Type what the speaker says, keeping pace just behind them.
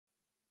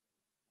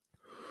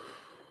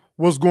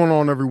What's going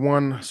on,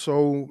 everyone?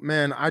 So,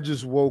 man, I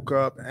just woke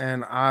up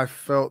and I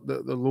felt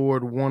that the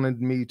Lord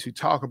wanted me to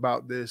talk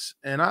about this.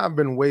 And I've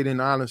been waiting,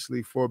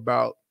 honestly, for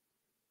about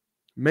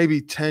maybe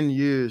 10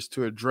 years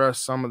to address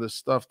some of the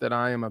stuff that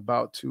I am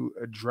about to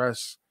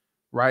address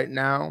right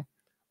now.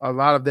 A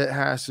lot of that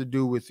has to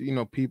do with,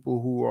 people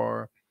who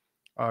are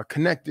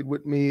connected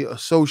with me,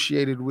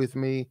 associated with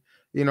me.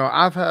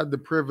 I've had the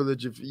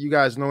privilege, if you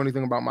guys know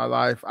anything about my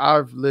life,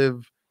 I've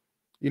lived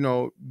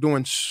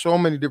doing so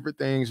many different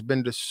things,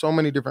 been to so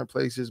many different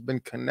places, been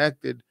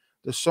connected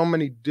to so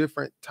many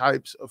different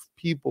types of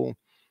people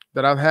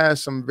that I've had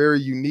some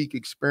very unique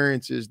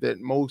experiences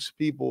that most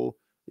people,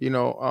 they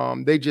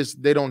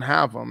don't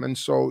have them. And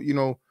so,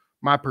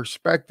 my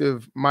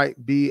perspective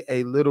might be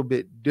a little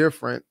bit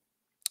different,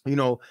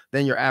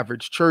 than your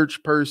average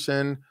church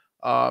person.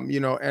 And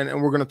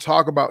we're going to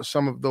talk about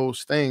some of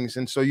those things.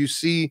 And so you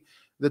see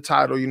the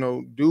title,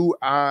 do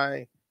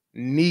I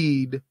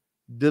need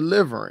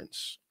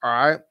deliverance? All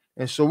right.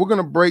 And so we're going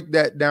to break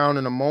that down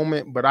in a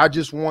moment, but I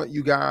just want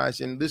you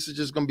guys, and this is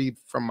just going to be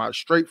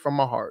straight from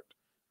my heart.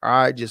 All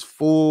right. Just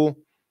full,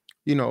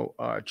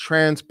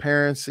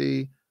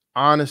 transparency,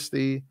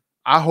 honesty.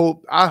 I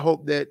hope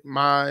that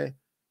my,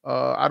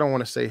 I don't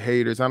want to say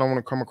haters. I don't want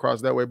to come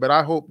across that way, but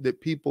I hope that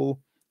people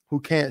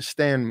who can't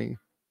stand me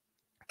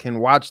can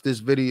watch this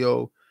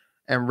video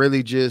and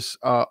really just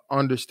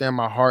understand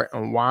my heart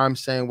and why I'm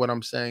saying what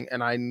I'm saying.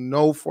 And I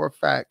know for a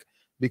fact,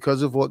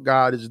 because of what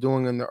God is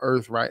doing in the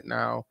earth right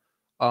now,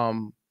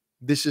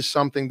 this is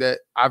something that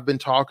I've been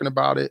talking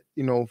about it,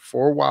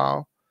 for a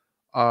while.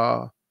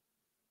 Uh,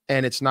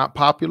 and it's not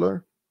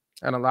popular.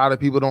 And a lot of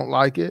people don't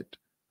like it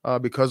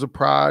because of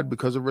pride,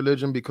 because of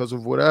religion, because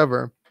of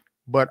whatever.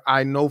 But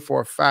I know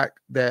for a fact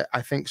that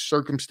I think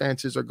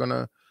circumstances are going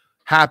to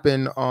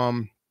happen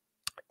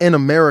in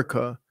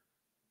America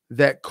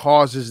that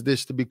causes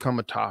this to become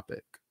a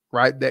topic,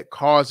 right? That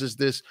causes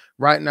this.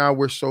 Right now,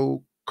 we're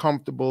so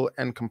comfortable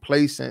and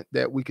complacent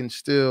that we can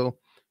still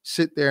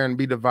sit there and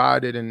be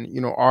divided and,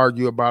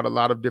 argue about a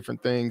lot of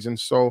different things. And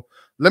so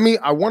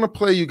I want to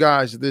play you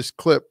guys this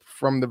clip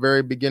from the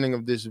very beginning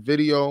of this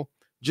video,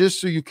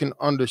 just so you can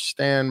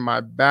understand my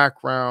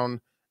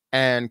background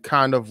and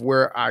kind of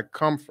where I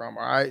come from.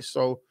 All right.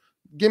 So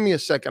give me a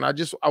second.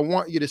 I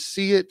want you to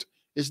see it.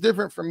 It's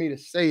different for me to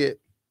say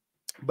it,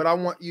 but I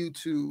want you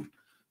to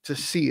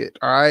see it.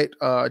 All right.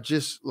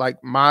 Just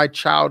like my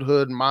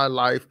childhood, my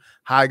life,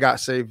 how I got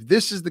saved.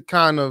 This is the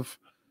kind of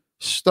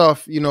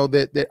stuff,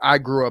 that I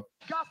grew up.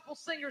 Gospel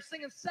singers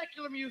singing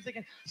secular music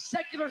and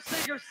secular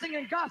singers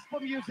singing gospel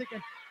music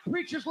and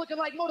preachers looking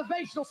like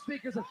motivational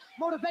speakers and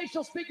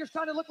motivational speakers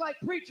trying to look like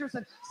preachers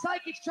and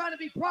psychics trying to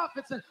be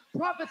prophets and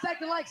prophets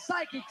acting like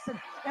psychics,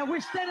 and we're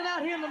standing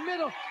out here in the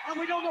middle and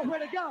we don't know where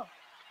to go.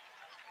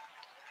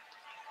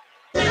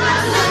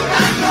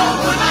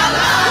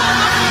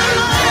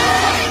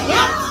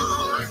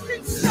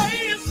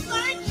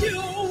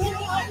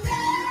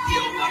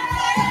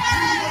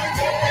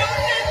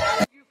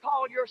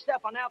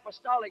 Yourself an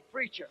apostolic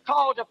preacher,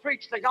 called to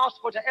preach the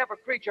gospel to every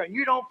creature, and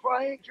you don't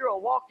pray, you're a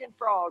walking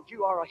fraud.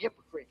 You are a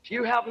hypocrite.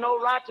 You have no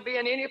right to be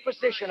in any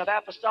position of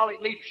apostolic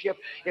leadership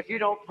if you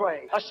don't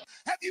pray.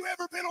 Have you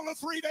ever been on a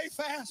 3-day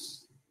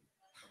fast?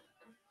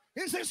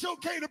 Is this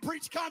okay to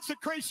preach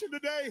consecration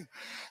today?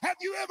 Have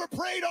you ever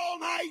prayed all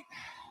night?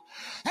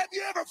 Have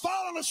you ever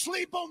fallen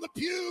asleep on the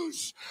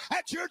pews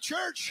at your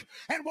church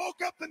and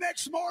woke up the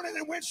next morning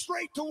and went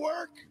straight to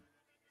work?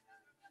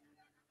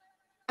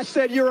 I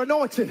said you're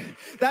anointed.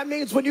 That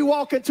means when you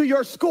walk into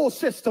your school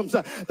systems,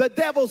 the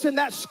devils in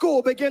that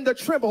school begin to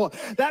tremble.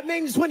 That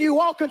means when you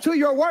walk into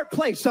your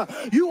workplace,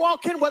 you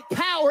walk in with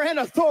power and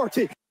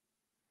authority.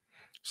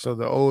 So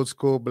the old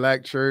school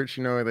black church,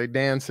 they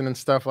dancing and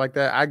stuff like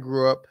that. I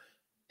grew up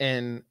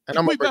and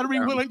we better be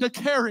willing to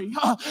carry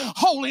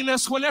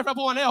holiness when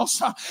everyone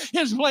else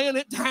is laying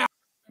it down.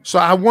 So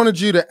I wanted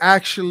you to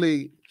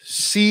actually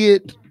see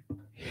it,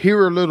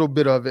 hear a little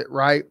bit of it,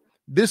 right?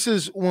 This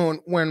is when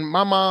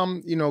my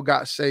mom,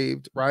 got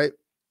saved, right?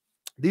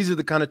 These are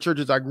the kind of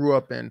churches I grew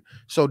up in.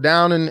 So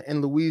down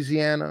in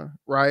Louisiana,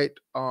 right?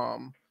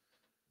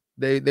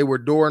 They were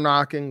door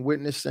knocking,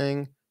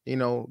 witnessing,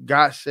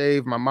 got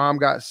saved. My mom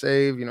got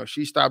saved.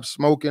 She stopped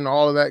smoking,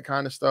 all of that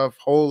kind of stuff.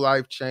 Whole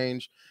life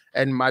changed.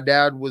 And my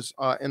dad was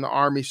in the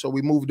Army, so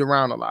we moved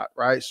around a lot,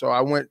 right? So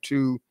I went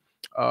to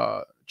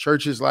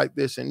churches like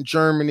this in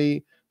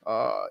Germany,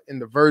 in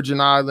the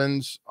Virgin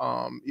Islands,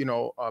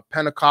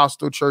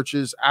 Pentecostal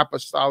churches,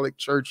 apostolic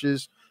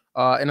churches,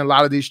 and a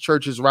lot of these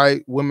churches,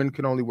 right, women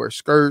can only wear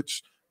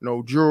skirts,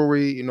 no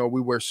jewelry,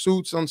 we wear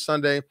suits on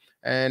Sunday.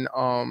 And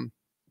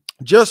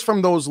just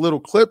from those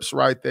little clips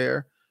right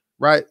there,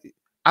 right,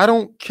 I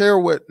don't care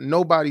what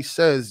nobody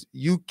says,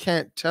 you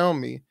can't tell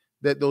me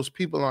that those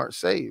people aren't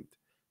saved.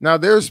 Now,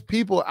 there's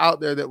people out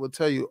there that will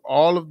tell you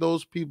all of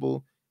those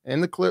people in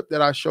the clip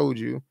that I showed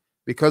you,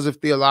 because of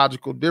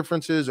theological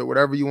differences or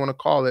whatever you want to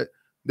call it,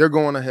 they're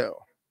going to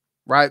hell,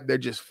 right? They're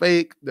just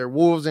fake. They're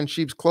wolves in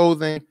sheep's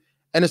clothing.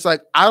 And it's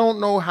like, I don't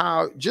know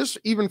how, just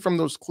even from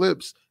those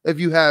clips, if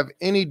you have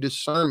any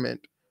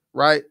discernment,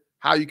 right,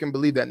 how you can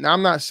believe that. Now,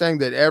 I'm not saying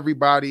that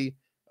everybody,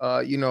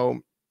 you know,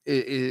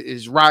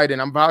 is right,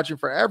 and I'm vouching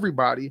for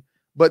everybody,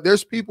 but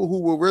there's people who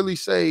will really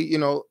say, you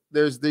know,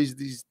 there's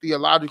these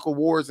theological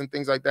wars and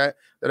things like that,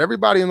 that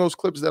everybody in those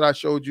clips that I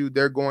showed you,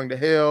 they're going to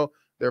hell,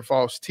 they're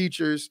false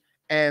teachers.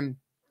 And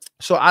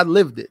so I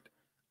lived it.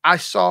 I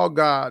saw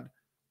God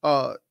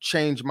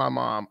change my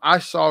mom. I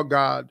saw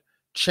God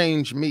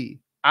change me.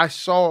 I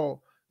saw,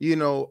 you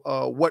know,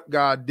 what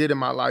God did in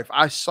my life.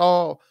 I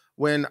saw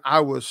when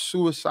I was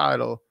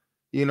suicidal,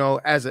 you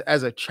know, as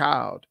a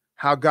child,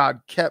 how God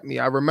kept me.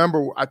 I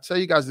remember, I tell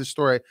you guys this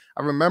story.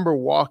 I remember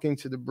walking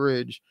to the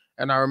bridge,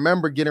 and I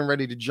remember getting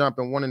ready to jump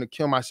and wanting to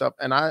kill myself.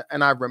 And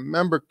I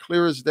remember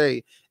clear as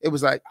day, it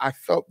was like I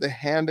felt the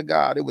hand of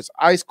God. It was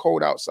ice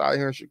cold outside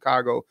here in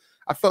Chicago.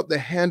 I felt the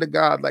hand of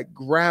God like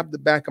grab the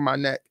back of my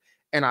neck,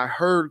 and I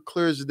heard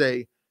clear as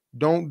day,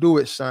 don't do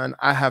it, son.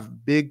 I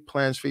have big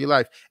plans for your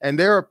life. And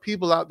there are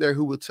people out there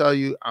who will tell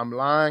you I'm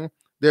lying.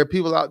 There are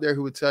people out there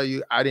who would tell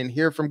you I didn't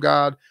hear from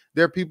God.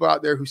 There are people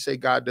out there who say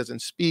God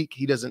doesn't speak.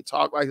 He doesn't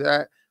talk like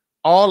that.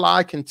 All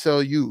I can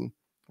tell you,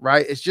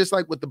 right? It's just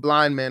like with the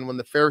blind man when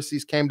the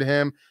Pharisees came to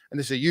him and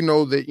they said, you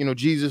know, that, you know,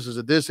 Jesus is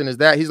a this and is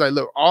that. He's like,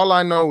 look, all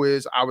I know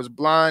is I was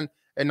blind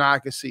and now I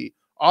can see.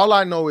 All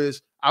I know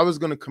is I was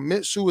going to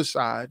commit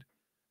suicide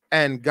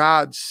and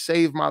God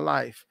saved my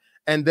life.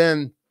 And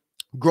then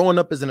growing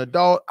up as an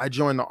adult, I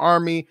joined the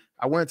army.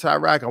 I went to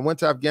Iraq. I went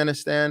to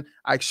Afghanistan.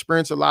 I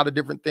experienced a lot of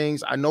different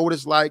things. I know what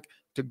it's like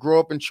to grow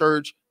up in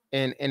church,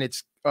 and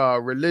it's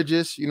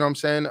religious, you know what I'm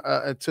saying,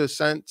 to a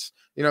sense,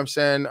 you know what I'm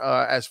saying,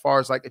 as far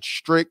as like it's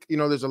strict, you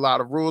know, there's a lot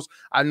of rules.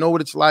 I know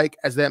what it's like,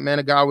 as that man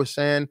of God was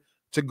saying,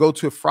 to go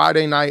to a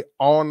Friday night,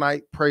 all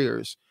night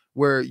prayers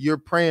where you're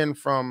praying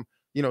from,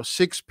 you know,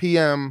 6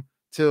 p.m.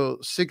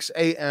 till 6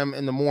 a.m.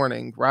 in the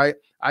morning, right?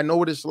 I know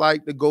what it's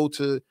like to go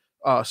to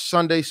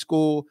Sunday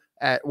school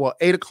at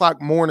 8 o'clock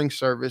morning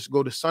service,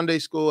 go to Sunday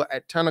school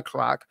at 10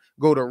 o'clock,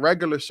 go to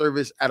regular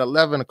service at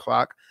 11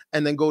 o'clock,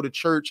 and then go to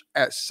church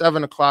at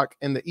 7 o'clock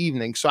in the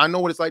evening. So I know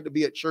what it's like to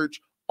be at church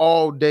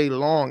all day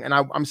long. And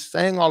I'm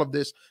saying all of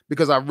this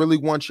because I really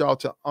want y'all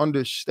to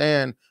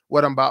understand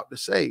what I'm about to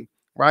say,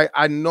 right?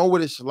 I know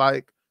what it's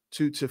like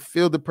to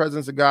feel the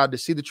presence of God, to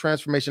see the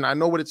transformation. I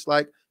know what it's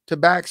like to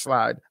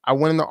backslide. I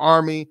went in the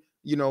army,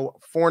 you know,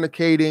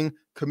 fornicating,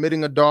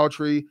 committing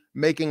adultery,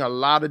 making a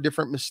lot of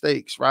different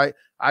mistakes, right?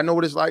 I know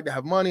what it's like to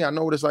have money. I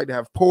know what it's like to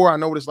have poor. I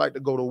know what it's like to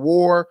go to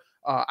war.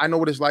 I know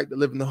what it's like to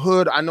live in the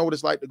hood. I know what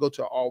it's like to go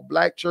to an all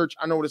black church.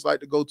 I know what it's like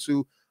to go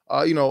to,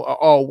 you know, an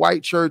all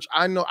white church.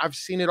 I know, I've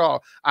seen it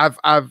all.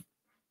 I've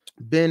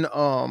been,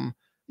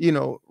 you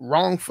know,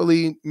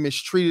 wrongfully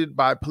mistreated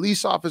by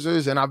police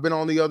officers, and I've been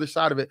on the other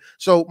side of it.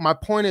 So my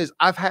point is,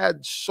 I've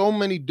had so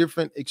many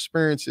different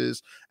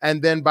experiences.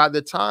 And then by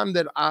the time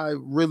that I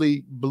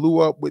really blew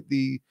up with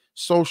the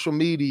social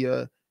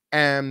media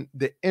and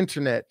the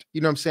internet,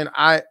 you know what I'm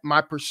saying, my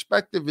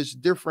perspective is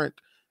different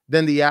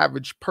than the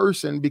average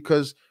person,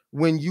 because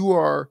when you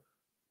are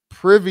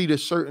privy to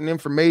certain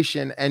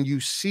information and you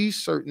see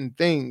certain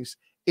things,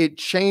 it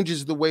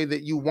changes the way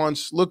that you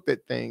once looked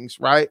at things,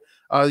 right?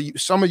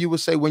 Some of you would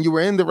say when you were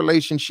in the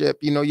relationship,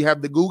 you know, you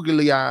have the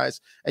googly eyes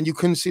and you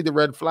couldn't see the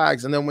red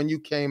flags. And then when you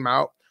came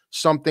out,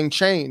 something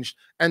changed.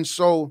 And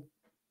so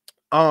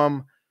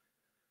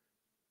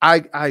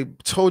I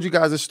told you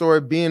guys a story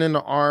being in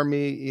the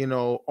army, you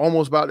know,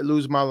 almost about to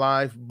lose my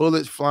life,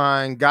 bullets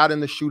flying, got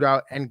in the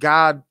shootout. And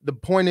God, the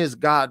point is,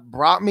 God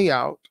brought me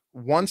out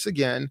once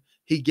again.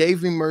 He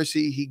gave me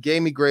mercy. He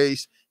gave me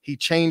grace. He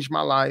changed my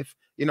life.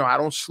 You know, I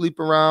don't sleep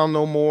around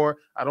no more.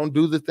 I don't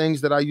do the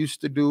things that I used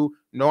to do.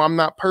 No, I'm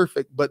not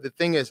perfect. But the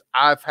thing is,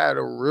 I've had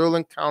a real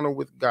encounter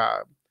with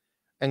God,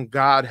 and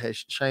God has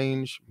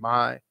changed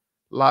my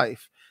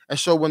life. And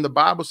so when the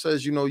Bible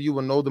says, you know, you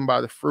will know them by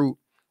the fruit,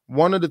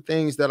 one of the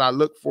things that I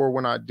look for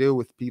when I deal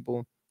with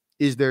people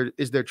is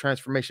their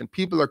transformation.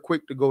 People are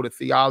quick to go to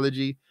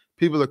theology.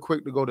 People are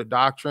quick to go to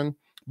doctrine.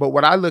 But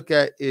what I look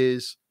at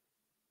is,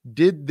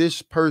 did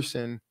this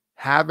person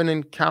have an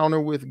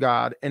encounter with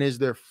God, and is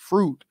there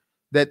fruit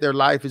that their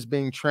life is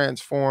being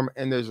transformed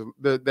and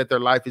that their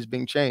life is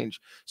being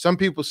changed? Some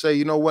people say,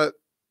 you know what,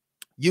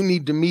 you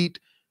need to meet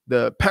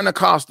the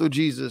Pentecostal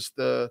Jesus,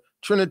 the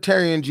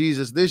Trinitarian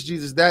Jesus, this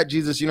Jesus, that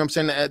Jesus, you know what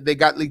I'm saying? They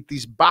got like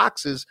these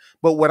boxes.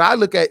 But what I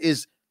look at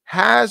is,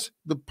 has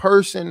the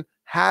person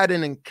had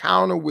an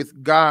encounter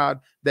with God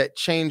that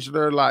changed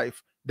their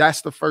life?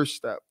 That's the first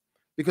step.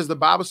 Because the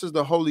Bible says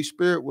the Holy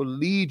Spirit will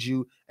lead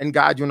you and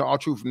guide you into all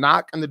truth.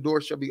 Knock and the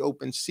door shall be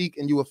open. Seek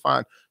and you will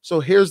find.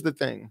 So here's the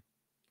thing.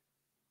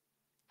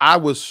 I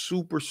was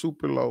super,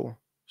 super low,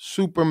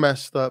 super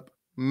messed up,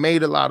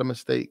 made a lot of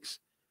mistakes.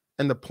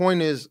 And the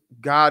point is,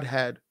 God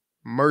had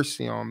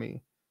mercy on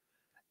me.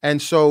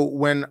 And so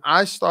when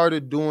I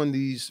started doing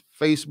these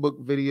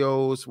Facebook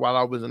videos while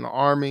I was in the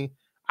army,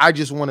 I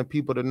just wanted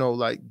people to know,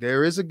 like,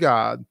 there is a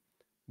God.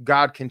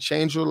 God can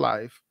change your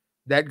life.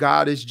 That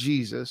God is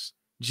Jesus.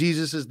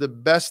 Jesus is the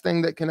best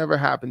thing that can ever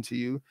happen to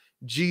you.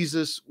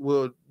 Jesus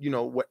will, you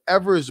know,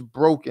 whatever is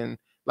broken,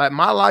 like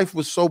my life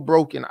was so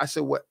broken. I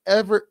said,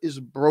 whatever is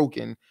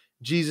broken,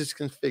 Jesus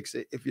can fix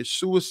it. If you're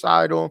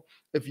suicidal,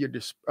 if you're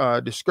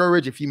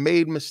discouraged, if you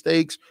made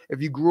mistakes,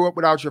 if you grew up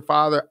without your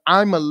father,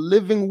 I'm a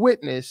living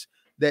witness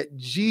that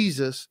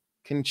Jesus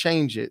can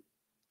change it.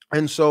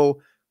 And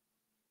so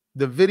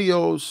the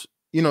videos,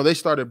 they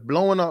started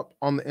blowing up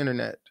on the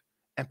internet.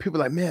 And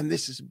people are like, man,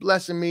 this is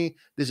blessing me.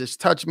 This has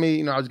touched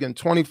me. I was getting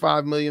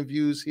 25 million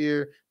views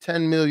here,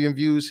 10 million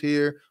views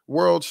here,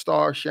 World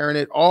Star sharing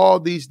it, all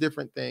these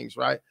different things,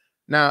 right?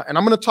 Now, and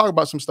I'm going to talk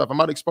about some stuff. I'm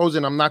about to expose it,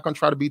 and I'm not going to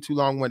try to be too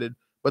long-winded.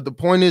 But the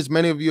point is,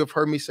 many of you have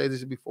heard me say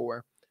this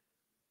before.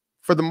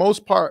 For the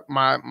most part,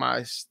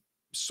 my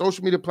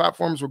social media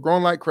platforms were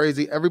growing like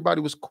crazy.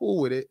 Everybody was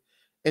cool with it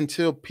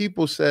until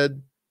people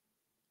said,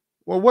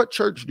 well, what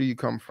church do you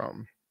come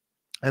from?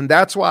 And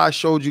that's why I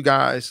showed you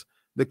guys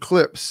the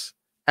clips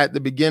at the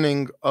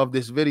beginning of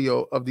this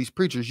video of these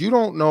preachers. You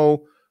don't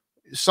know,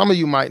 some of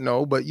you might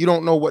know, but you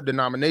don't know what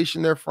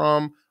denomination they're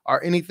from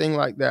or anything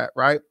like that,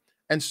 right?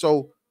 And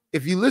so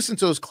if you listen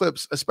to those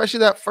clips, especially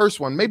that first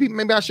one, maybe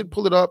I should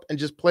pull it up and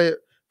just play it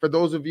for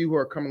those of you who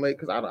are coming late,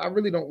 because I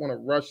really don't want to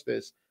rush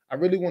this. I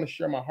really want to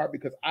share my heart,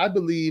 because I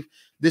believe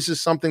this is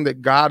something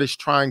that God is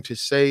trying to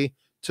say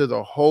to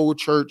the whole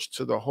church,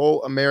 to the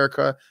whole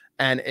America.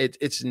 And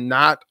it's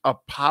not a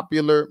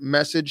popular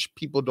message.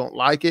 People don't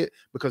like it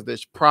because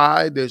there's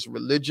pride, there's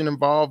religion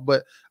involved.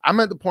 But I'm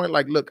at the point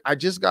like, look, I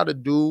just got to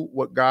do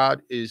what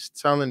God is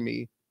telling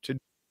me to do.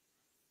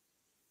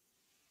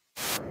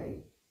 A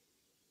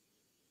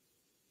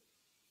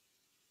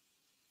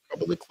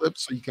couple of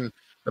clips so you can,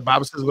 the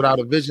Bible says, without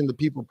a vision, the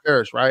people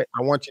perish, right?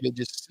 I want you to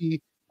just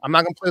see. I'm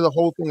not going to play the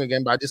whole thing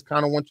again, but I just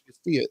kind of want you to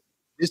see it.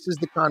 This is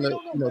the kind of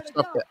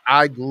stuff that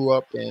I grew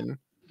up in.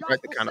 Right,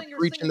 the kind of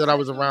preaching that I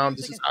was around.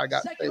 This is how I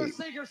got saved.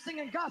 Singers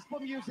singing gospel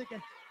music, and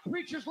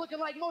preachers looking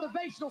like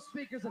motivational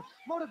speakers, and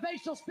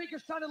motivational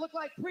speakers trying to look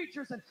like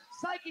preachers, and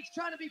psychics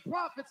trying to be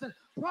prophets, and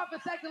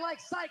prophets acting like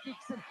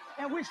psychics,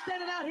 and we're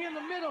standing out here in the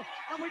middle,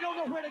 and we don't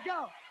know where to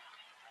go.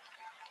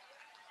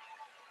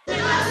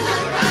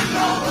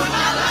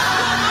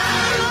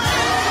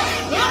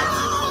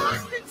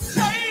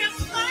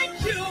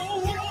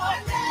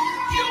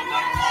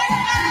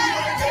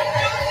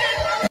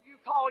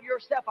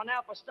 Yourself an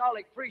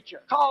apostolic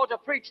preacher, called to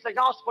preach the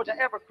gospel to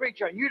every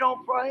creature, and you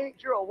don't pray,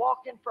 you're a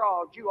walking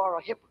fraud. You are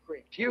a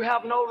hypocrite. You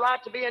have no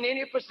right to be in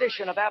any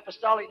position of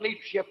apostolic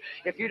leadership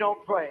if you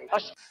don't pray.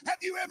 Have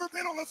you ever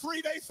been on a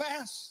 3-day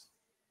fast?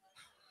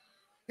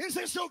 Is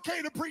this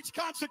okay to preach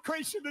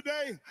consecration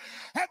today?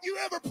 Have you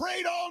ever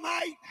prayed all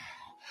night?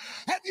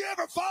 Have you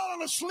ever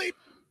fallen asleep?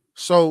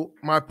 So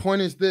my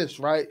point is this,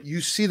 right? You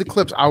see the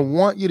clips. I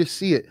want you to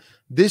see it.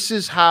 This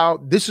is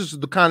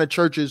the kind of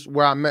churches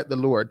where I met the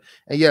Lord.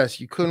 And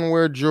yes, you couldn't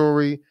wear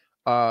jewelry.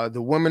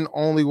 The women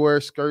only wear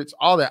skirts,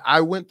 all that.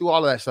 I went through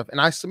all of that stuff, and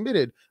I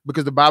submitted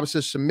because the Bible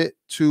says submit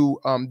to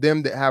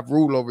them that have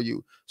rule over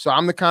you. So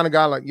I'm the kind of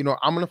guy like,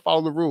 I'm going to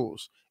follow the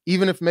rules.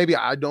 Even if maybe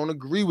I don't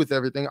agree with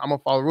everything, I'm going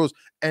to follow the rules.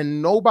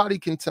 And nobody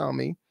can tell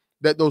me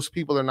that those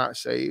people are not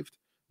saved.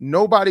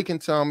 Nobody can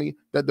tell me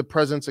that the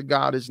presence of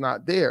God is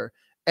not there.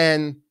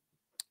 And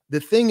the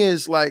thing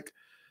is, like,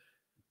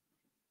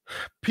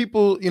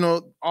 people,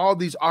 all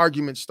these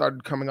arguments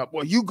started coming up.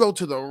 Well, you go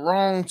to the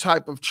wrong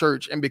type of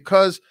church, and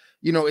because,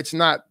 it's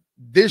not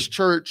this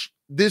church,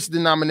 this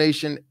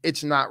denomination,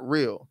 it's not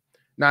real.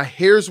 Now,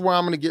 here's where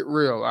I'm going to get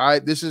real. All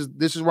right. This is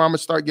where I'm going to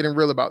start getting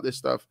real about this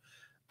stuff.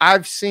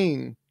 I've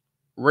seen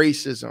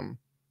racism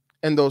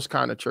in those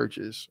kind of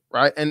churches,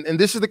 right? And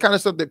this is the kind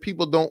of stuff that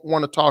people don't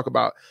want to talk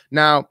about.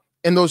 Now,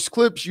 in those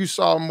clips, you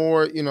saw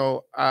more,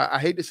 I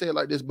hate to say it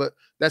like this, but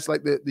that's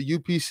like the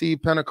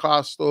UPC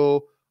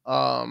Pentecostal,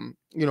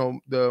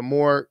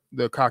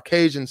 the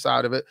Caucasian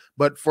side of it.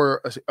 But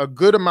for a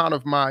good amount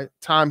of my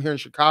time here in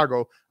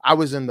Chicago, I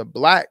was in the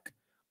Black,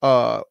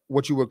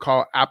 what you would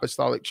call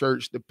Apostolic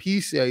Church, the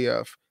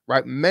PCAF,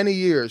 right? Many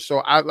years.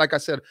 So like I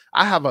said,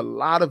 I have a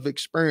lot of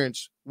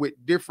experience with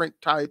different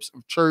types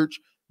of church,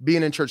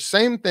 being in church.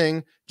 Same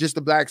thing, just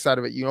the Black side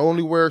of it. You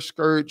only wear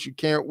skirts, you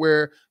can't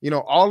wear,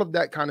 all of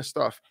that kind of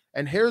stuff.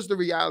 And here's the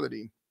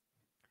reality.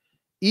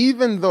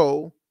 Even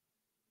though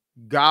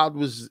God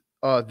was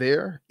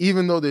there,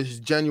 even though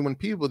there's genuine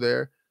people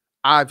there,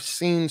 I've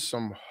seen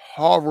some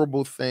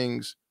horrible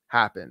things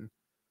happen.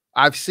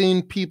 I've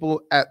seen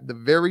people at the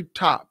very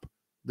top,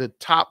 the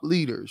top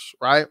leaders,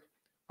 right?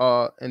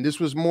 And this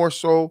was more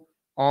so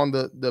on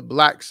the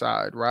Black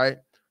side, right?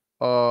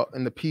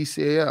 In the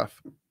PCAF.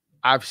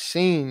 I've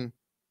seen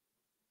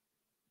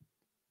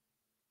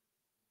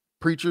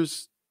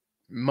preachers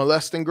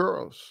molesting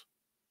girls,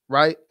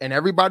 right? And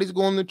everybody's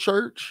going to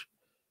church,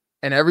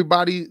 and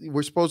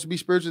we're supposed to be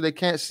spiritual. They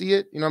can't see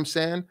it. You know what I'm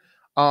saying?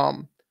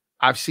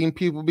 I've seen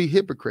people be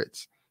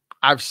hypocrites.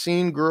 I've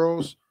seen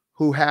girls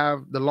who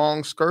have the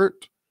long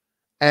skirt,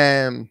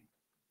 and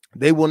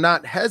they will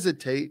not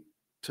hesitate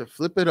to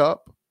flip it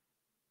up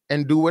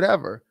and do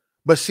whatever.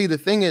 But see, the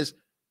thing is,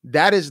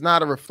 that is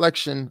not a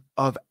reflection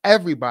of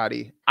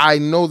everybody. I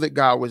know that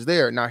God was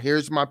there. Now,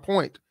 here's my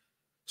point.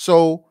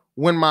 So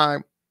when my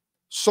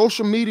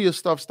social media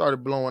stuff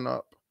started blowing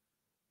up,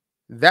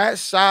 that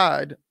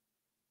side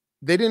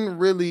they didn't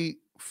really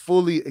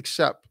fully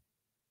accept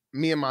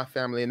me and my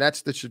family. And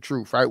that's the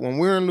truth, right? When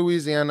we're in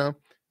Louisiana,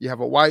 you have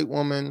a white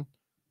woman,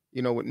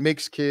 you know, with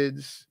mixed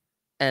kids.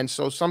 And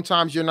so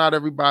sometimes you're not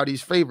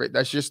everybody's favorite.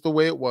 That's just the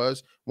way it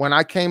was. When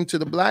I came to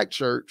the black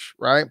church,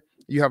 right?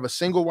 You have a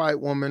single white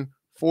woman,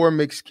 4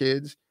 mixed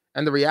kids.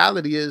 And the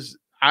reality is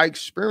I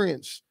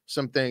experienced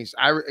some things.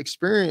 I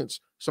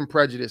experienced some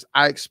prejudice.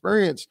 I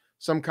experienced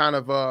some kind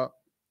of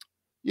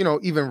you know,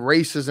 even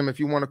racism, if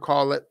you want to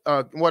call it.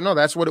 Well, no,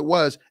 that's what it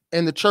was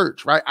in the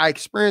church, right? I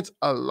experienced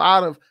a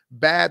lot of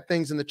bad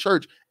things in the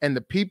church, and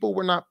the people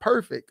were not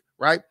perfect,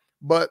 right?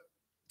 But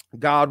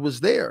God was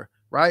there,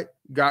 right?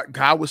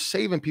 God was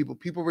saving people.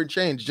 People were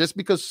changed. Just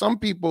because some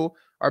people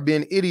are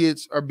being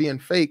idiots or being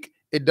fake,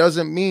 it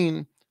doesn't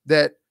mean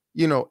that,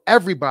 you know,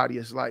 everybody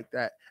is like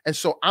that. And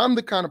so I'm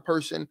the kind of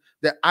person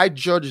that I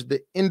judge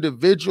the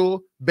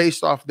individual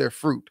based off their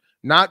fruit,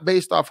 not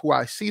based off who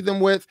I see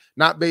them with,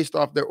 not based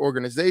off their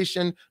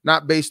organization,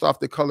 not based off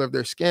the color of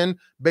their skin,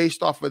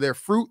 based off of their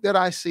fruit that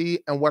I see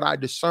and what I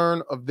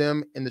discern of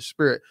them in the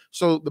spirit.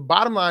 So the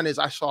bottom line is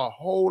I saw a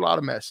whole lot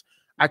of mess.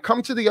 I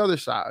come to the other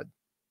side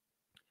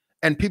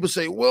and people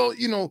say, well,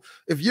 you know,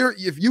 if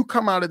you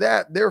come out of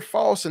that, they're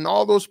false and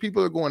all those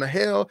people are going to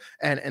hell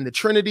and the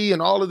Trinity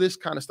and all of this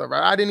kind of stuff,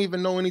 right? I didn't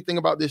even know anything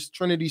about this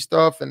Trinity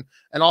stuff and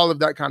all of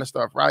that kind of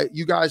stuff, right?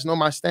 You guys know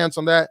my stance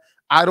on that.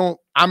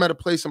 I'm at a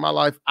place in my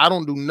life, I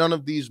don't do none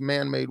of these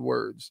man-made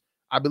words.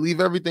 I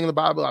believe everything in the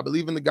Bible. I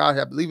believe in the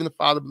Godhead. I believe in the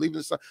Father, I believe in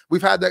the Son.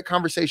 We've had that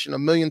conversation a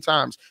million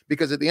times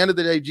because at the end of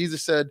the day,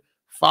 Jesus said,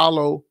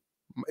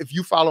 if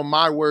you follow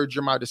my words,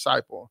 you're my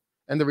disciple.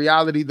 And the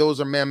reality, those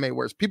are man-made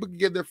words. People can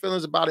give their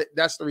feelings about it.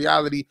 That's the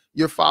reality.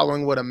 You're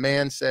following what a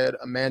man said,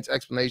 a man's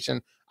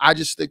explanation. I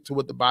just stick to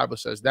what the Bible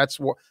says. That's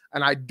what,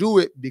 and I do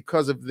it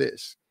because of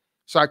this.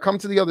 So I come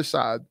to the other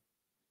side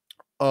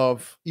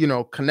of, you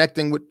know,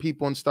 connecting with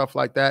people and stuff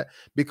like that,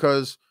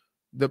 because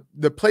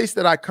the place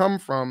that I come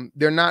from,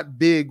 they're not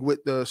big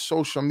with the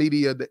social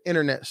media, the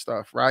internet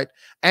stuff, right?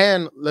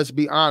 And let's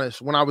be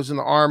honest, when I was in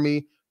the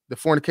army, the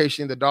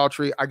fornication, the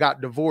adultery, I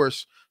got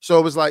divorced. So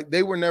it was like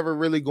they were never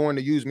really going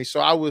to use me. So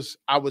I was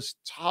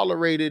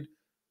tolerated,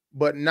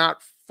 but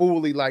not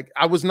fully. Like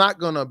I was not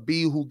going to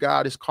be who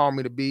God has called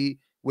me to be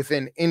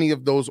within any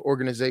of those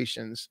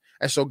organizations.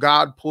 And so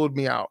God pulled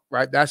me out,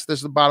 right? That's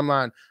the bottom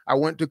line. I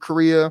went to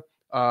Korea,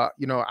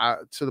 you know,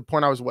 to the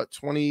point I was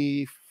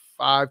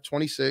 25,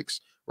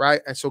 26, right?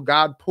 And so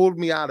God pulled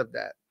me out of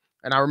that.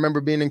 And I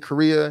remember being in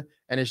Korea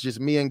and it's just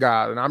me and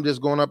God, and I'm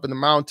just going up in the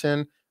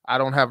mountain. I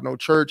don't have no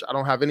church. I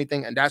don't have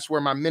anything. And that's where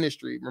my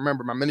ministry,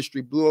 remember, my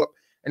ministry blew up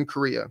in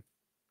Korea.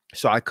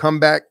 So I come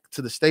back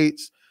to the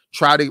States,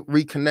 try to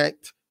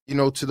reconnect, you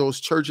know, to those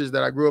churches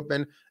that I grew up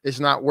in. It's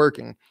not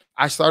working.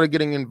 I started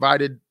getting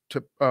invited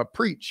to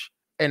preach.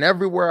 And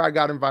everywhere I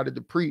got invited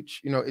to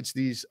preach, you know, it's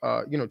these,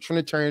 you know,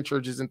 Trinitarian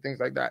churches and things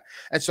like that.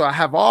 And so I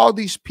have all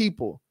these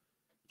people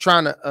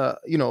trying to,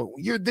 you know,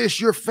 you're this,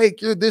 you're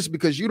fake, you're this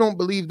because you don't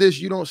believe this,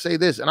 you don't say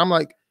this. And I'm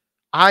like,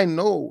 I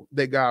know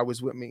that God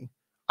was with me.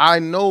 I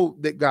know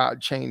that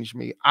God changed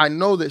me. I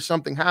know that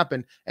something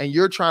happened, and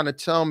you're trying to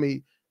tell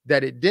me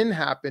that it didn't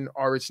happen,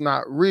 or it's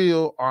not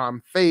real, or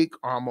I'm fake,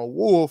 or I'm a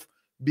wolf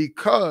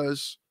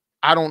because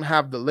I don't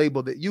have the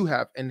label that you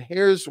have. And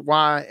here's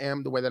why I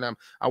am the way that I am.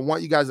 I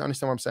want you guys to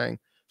understand what I'm saying.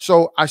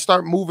 So I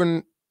start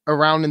moving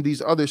around in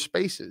these other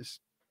spaces,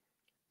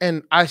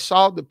 and I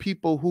saw the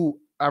people who,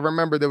 I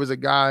remember there was a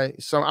guy,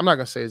 so I'm not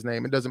going to say his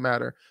name. It doesn't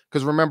matter.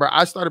 Because remember,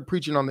 I started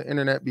preaching on the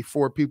internet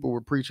before people were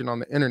preaching on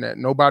the internet.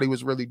 Nobody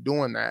was really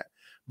doing that.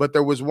 But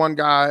there was one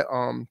guy,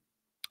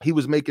 he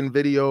was making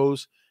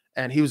videos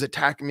and he was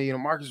attacking me. You know,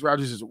 Marcus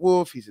Rogers is a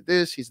wolf. He's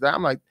this, he's that.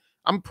 I'm like,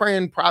 I'm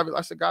praying privately.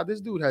 I said, God, this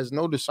dude has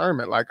no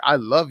discernment. Like, I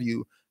love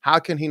you. How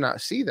can he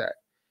not see that?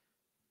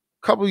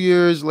 A couple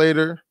years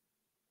later,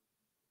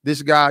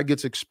 this guy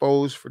gets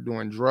exposed for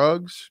doing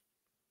drugs.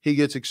 He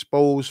gets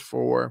exposed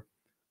for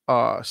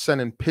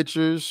sending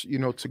pictures, you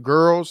know, to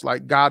girls.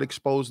 Like God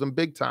exposed them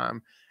big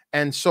time.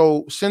 And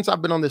so since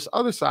I've been on this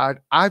other side,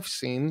 I've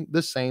seen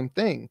the same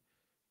thing.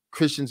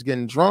 Christians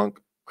getting drunk,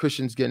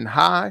 Christians getting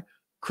high,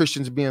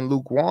 Christians being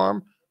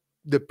lukewarm.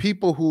 The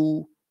people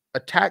who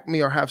attack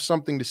me or have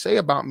something to say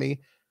about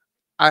me,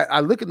 I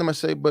look at them and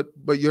say, but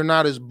you're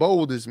not as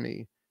bold as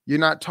me. You're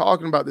not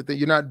talking about the thing.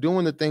 You're not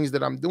doing the things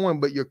that I'm doing,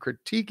 but you're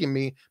critiquing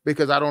me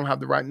because I don't have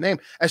the right name.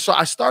 And so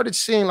I started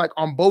seeing, like,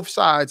 on both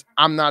sides,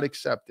 I'm not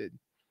accepted.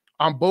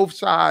 On both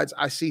sides,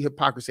 I see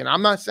hypocrisy. And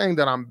I'm not saying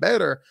that I'm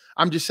better.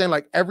 I'm just saying,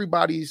 like,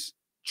 everybody's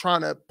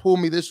trying to pull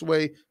me this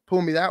way,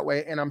 pull me that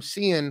way. And I'm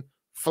seeing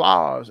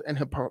flaws and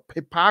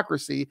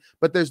hypocrisy.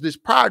 But there's this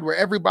pride where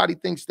everybody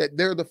thinks that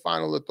they're the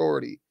final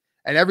authority.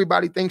 And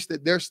everybody thinks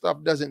that their stuff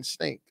doesn't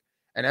stink.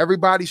 And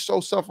everybody's so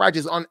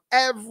self-righteous on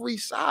every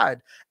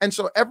side. And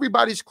so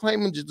everybody's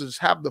claiming to just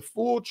have the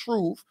full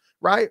truth,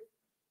 right?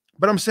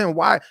 But I'm saying,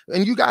 why?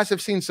 And you guys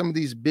have seen some of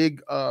these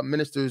big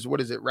ministers.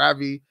 What is it?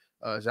 Ravi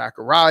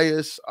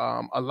Zacharias,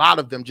 a lot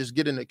of them just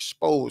getting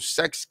exposed,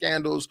 sex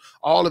scandals,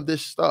 all of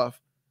this stuff.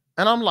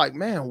 And I'm like,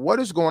 man, what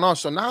is going on?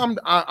 So now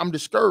I'm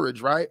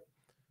discouraged, right?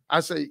 I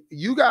say,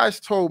 you guys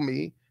told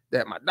me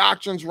that my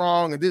doctrine's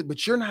wrong and this,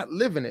 but you're not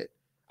living it.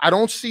 I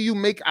don't see you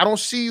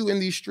in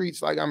these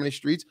streets like I'm in the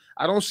streets.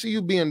 I don't see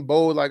you being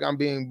bold like I'm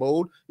being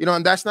bold, you know,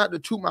 and that's not to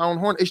toot my own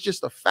horn. It's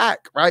just a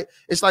fact, right?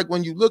 It's like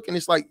when you look and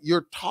it's like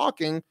you're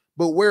talking,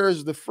 but where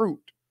is the fruit?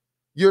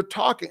 You're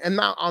talking. And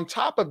now on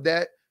top of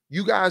that,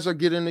 you guys are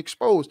getting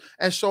exposed.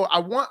 And so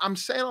I'm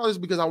saying all this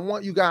because I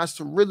want you guys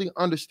to really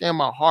understand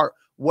my heart,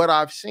 what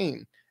I've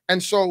seen.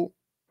 And so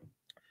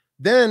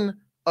then,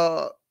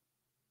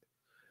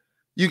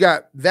 you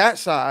got that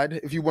side,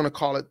 if you want to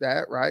call it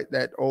that, right?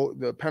 That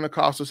the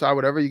Pentecostal side,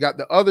 whatever. You got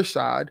the other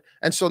side,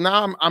 and so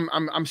now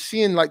I'm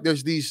seeing like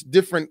there's these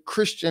different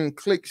Christian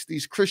cliques,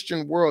 these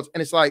Christian worlds,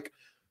 and it's like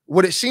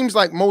what it seems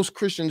like most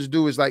Christians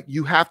do is like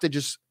you have to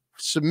just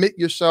submit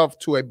yourself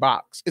to a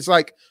box. It's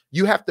like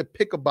you have to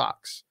pick a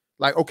box.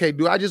 Like, okay,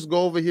 do I just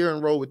go over here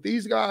and roll with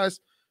these guys?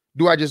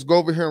 Do I just go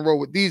over here and roll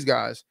with these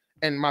guys?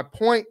 And my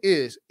point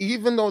is,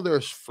 even though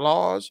there's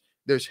flaws,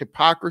 there's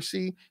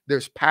hypocrisy,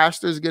 there's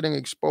pastors getting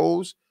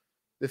exposed.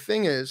 The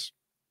thing is,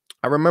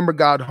 I remember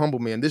God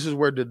humbled me, and this is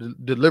where the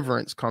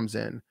deliverance comes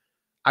in.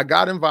 I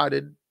got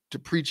invited to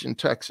preach in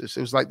Texas.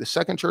 It was like the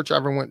second church I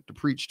ever went to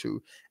preach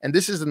to. And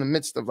this is in the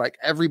midst of like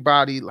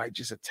everybody like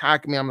just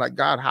attacking me. I'm like,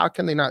 God, how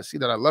can they not see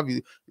that I love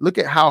you? Look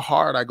at how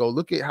hard I go.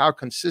 Look at how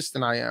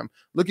consistent I am.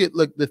 Look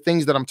the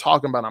things that I'm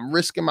talking about. I'm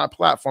risking my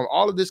platform,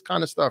 all of this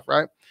kind of stuff,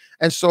 right?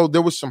 And so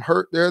there was some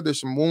hurt there.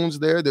 There's some wounds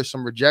there. There's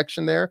some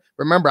rejection there.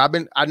 Remember,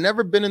 I've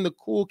never been in the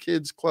cool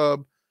kids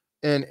club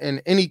in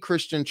any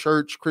Christian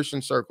church,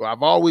 Christian circle.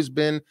 I've always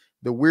been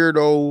the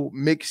weirdo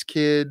mixed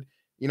kid,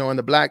 you know, in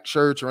the black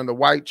church or in the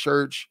white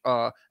church.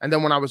 And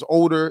then when I was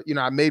older, you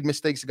know, I made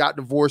mistakes, got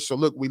divorced. So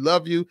look, we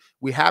love you.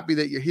 We're happy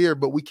that you're here,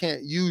 but we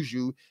can't use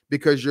you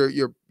because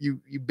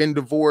you've been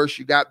divorced.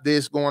 You got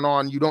this going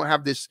on. You don't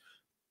have this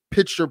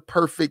picture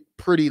perfect,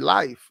 pretty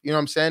life. You know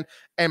what I'm saying?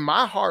 And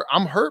my heart,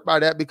 I'm hurt by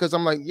that because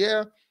I'm like,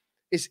 yeah,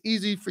 it's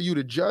easy for you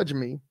to judge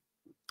me,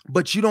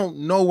 but you don't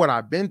know what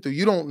I've been through.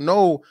 You don't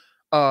know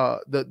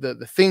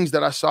the things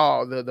that I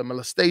saw, the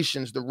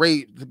molestations, the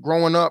rape, the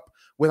growing up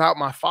without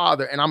my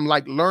father. And I'm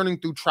like learning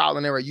through trial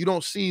and error. You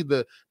don't see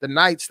the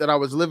nights that I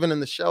was living in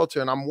the shelter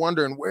and I'm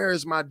wondering, where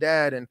is my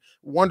dad? And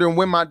wondering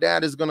when my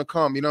dad is going to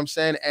come. You know what I'm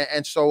saying?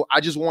 And so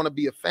I just want to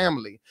be a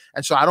family.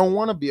 And so I don't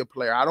want to be a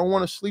player. I don't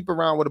want to sleep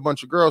around with a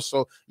bunch of girls.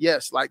 So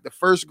yes, like the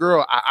first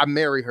girl, I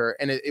marry her.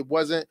 And it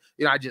wasn't,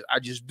 you know, I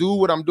just do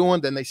what I'm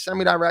doing. Then they send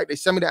me to Iraq. They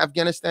send me to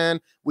Afghanistan.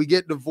 We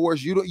get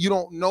divorced. You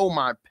don't know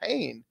my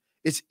pain.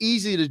 It's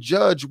easy to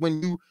judge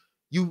when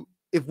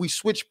if we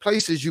switch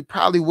places, you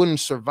probably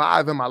wouldn't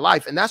survive in my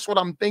life. And that's what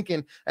I'm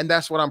thinking. And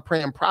that's what I'm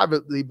praying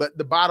privately. But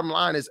the bottom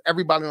line is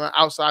everybody on the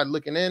outside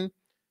looking in,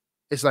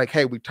 it's like,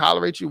 hey, we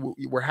tolerate you.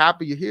 We're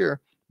happy you're here,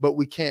 but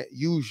we can't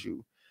use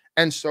you.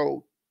 And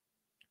so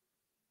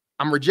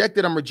I'm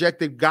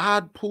rejected.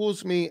 God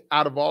pulls me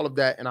out of all of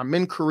that. And I'm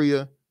in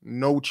Korea,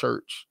 no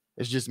church.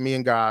 It's just me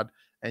and God.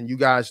 And you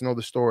guys know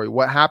the story.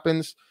 What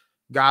happens?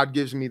 God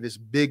gives me this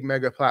big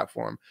mega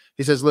platform.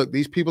 He says, look,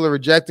 these people are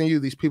rejecting you.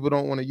 These people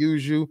don't want to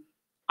use you.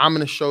 I'm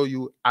going to show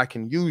you I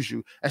can use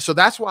you. And so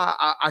that's why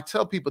I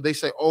tell people, they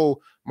say, oh,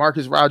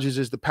 Marcus Rogers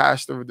is the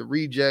pastor of the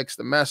rejects,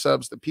 the mess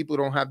ups, the people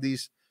who don't have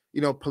these,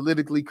 you know,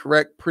 politically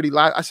correct, pretty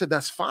life. I said,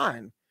 that's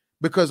fine,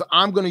 because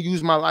I'm going to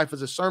use my life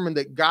as a sermon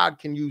that God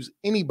can use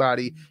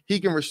anybody. He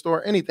can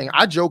restore anything.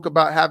 I joke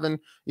about having,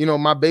 you know,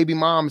 my baby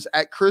moms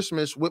at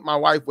Christmas with my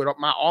wife, with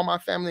all my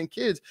family and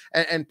kids,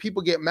 and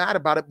people get mad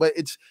about it. But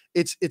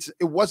it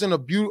wasn't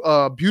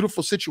a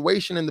beautiful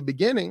situation in the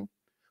beginning.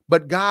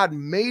 But God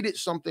made it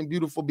something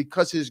beautiful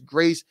because his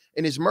grace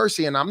and his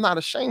mercy. And I'm not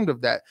ashamed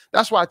of that.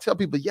 That's why I tell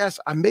people, yes,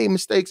 I made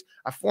mistakes.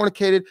 I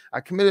fornicated. I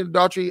committed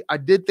adultery. I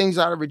did things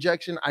out of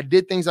rejection. I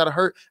did things out of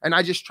hurt. And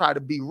I just try to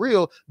be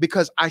real,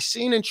 because I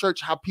seen in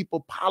church how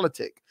people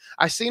politic.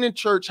 I seen in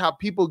church how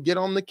people get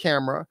on the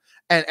camera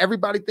and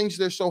everybody thinks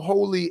they're so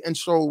holy and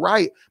so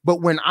right.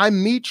 But when I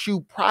meet you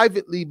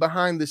privately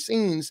behind the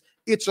scenes,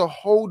 it's a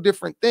whole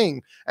different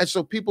thing. And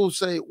so people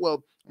say,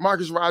 well,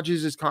 Marcus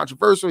Rogers is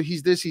controversial.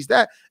 He's this, he's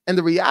that. And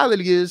the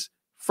reality is,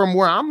 from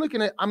where I'm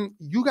looking at,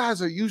 you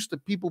guys are used to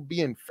people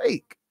being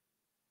fake.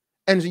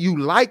 And you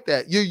like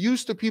that. You're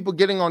used to people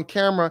getting on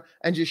camera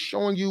and just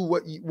showing you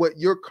what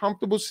you're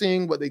comfortable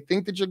seeing, what they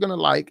think that you're going to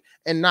like,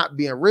 and not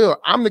being real.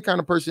 I'm the kind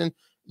of person,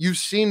 you've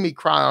seen me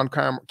cry on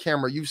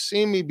camera. You've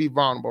seen me be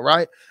vulnerable,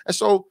 right? And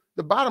so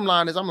the bottom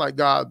line is, I'm like,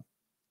 God,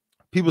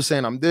 people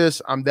saying I'm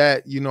this, I'm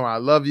that, you know, I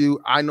love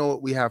you. I know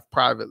what we have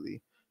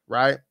privately,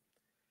 right?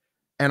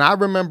 And I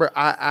remember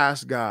I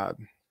asked God,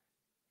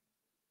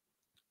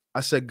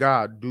 I said,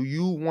 God, do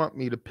you want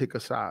me to pick a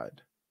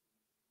side?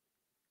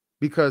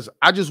 Because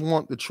I just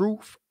want the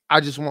truth. I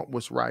just want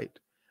what's right.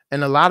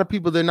 And a lot of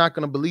people, they're not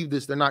going to believe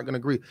this. They're not going to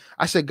agree.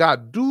 I said,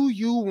 God, do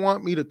you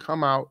want me to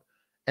come out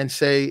and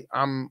say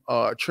I'm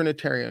a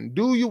Trinitarian?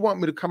 Do you want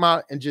me to come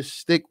out and just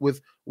stick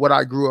with what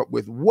I grew up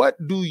with? What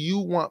do you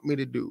want me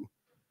to do?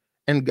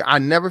 And I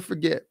never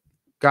forget,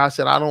 God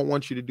said, I don't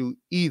want you to do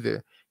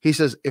either. He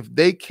says, if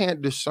they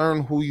can't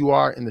discern who you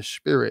are in the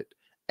spirit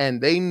and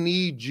they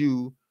need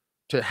you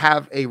to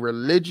have a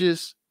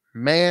religious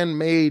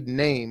man-made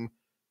name.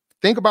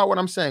 Think about what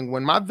I'm saying.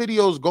 When my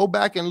videos, go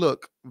back and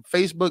look,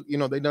 Facebook, you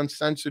know, they done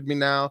censored me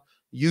now.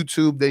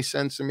 YouTube, they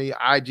censor me.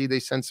 IG, they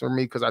censor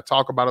me because I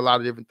talk about a lot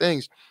of different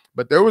things.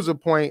 But there was a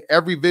point,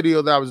 every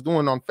video that I was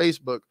doing on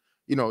Facebook,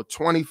 you know,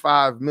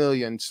 25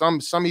 million.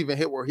 Some even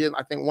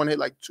I think one hit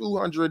like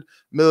 200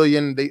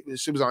 million. It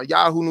was on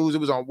Yahoo News.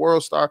 It was on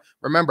World Star.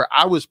 Remember,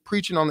 I was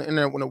preaching on the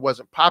internet when it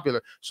wasn't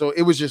popular. So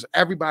it was just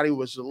everybody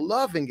was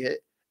loving it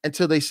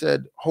until they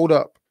said, hold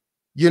up,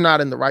 you're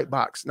not in the right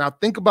box. Now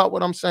think about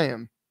what I'm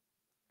saying.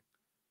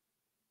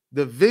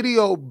 The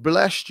video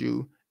blessed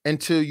you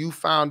until you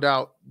found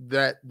out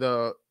that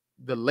the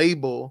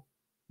label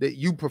that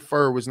you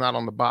prefer was not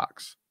on the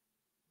box.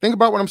 Think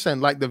about what I'm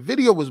saying. Like, the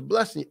video was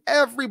blessing you.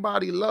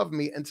 Everybody loved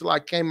me until I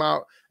came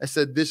out and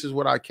said, this is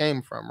what I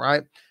came from,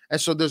 right?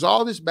 And so there's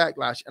all this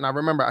backlash. And I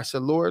remember I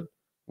said, Lord,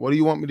 what do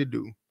you want me to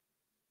do?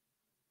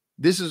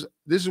 This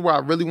is where I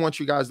really want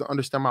you guys to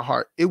understand my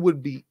heart. It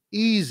would be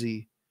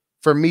easy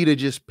for me to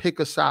just pick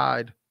a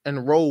side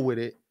and roll with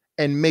it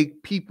and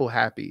make people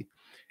happy.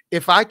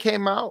 If I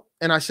came out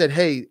and I said,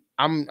 hey,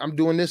 I'm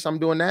doing this, I'm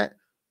doing that,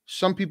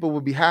 some people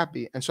would be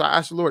happy. And so I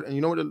asked the Lord, and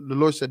you know what the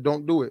Lord said?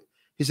 Don't do it.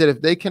 He said,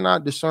 if they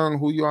cannot discern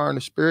who you are in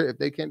the spirit, if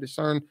they can't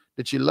discern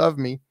that you love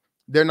me,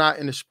 they're not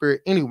in the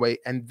spirit anyway.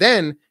 And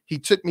then he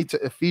took me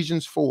to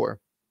Ephesians 4,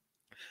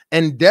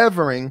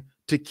 endeavoring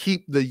to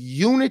keep the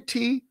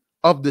unity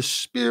of the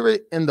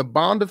spirit in the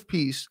bond of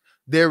peace.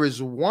 There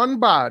is one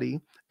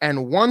body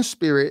and one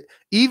spirit,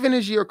 even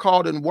as ye are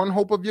called in one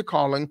hope of your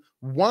calling,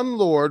 one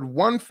Lord,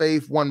 one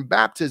faith, one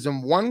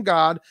baptism, one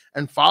God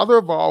and Father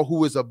of all,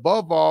 who is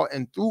above all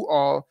and through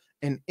all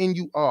and in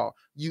you all.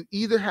 You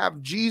either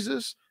have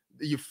Jesus,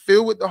 you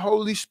fill with the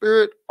Holy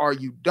Spirit, or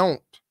you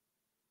don't,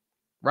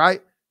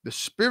 right? The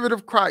Spirit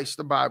of Christ,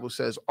 the Bible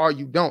says, or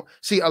you don't.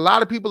 See, a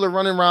lot of people are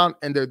running around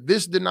and they're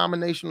this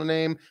denominational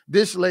name,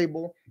 this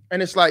label,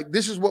 and it's like,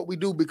 this is what we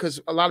do because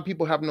a lot of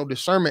people have no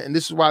discernment, and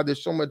this is why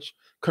there's so much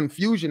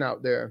confusion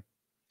out there.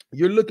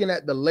 You're looking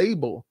at the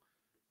label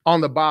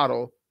on the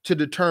bottle to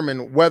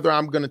determine whether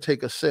I'm going to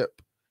take a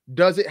sip.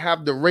 Does it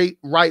have the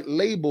right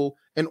label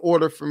in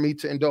order for me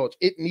to indulge?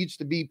 It needs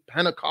to be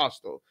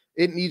Pentecostal.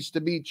 It needs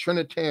to be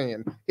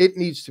Trinitarian. It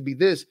needs to be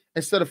this,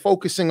 instead of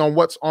focusing on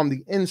what's on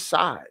the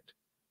inside.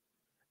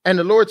 And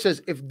the Lord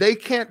says, if they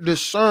can't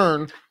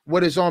discern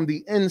what is on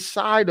the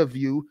inside of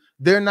you,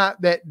 they're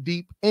not that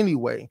deep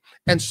anyway.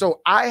 And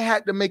so I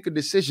had to make a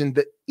decision.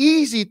 The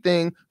easy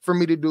thing for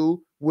me to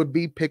do would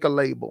be pick a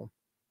label,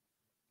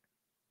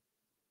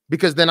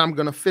 because then I'm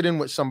going to fit in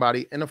with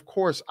somebody. And of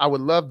course, I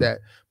would love that.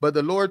 But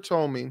the Lord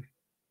told me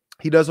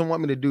he doesn't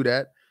want me to do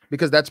that,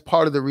 because that's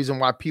part of the reason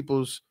why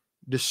people's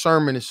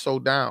discernment is so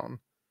down.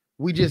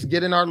 We just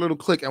get in our little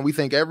clique and we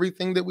think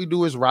everything that we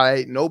do is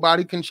right.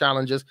 Nobody can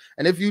challenge us.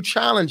 And if you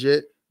challenge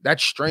it,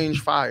 that's strange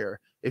fire.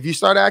 If you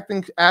start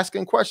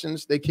asking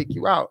questions, they kick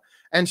you out.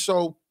 And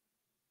so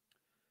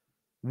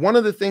one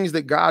of the things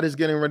that God is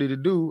getting ready to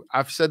do,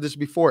 I've said this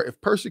before,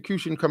 if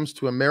persecution comes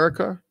to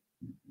America,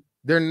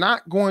 they're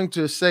not going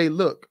to say,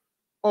 look,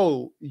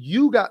 oh,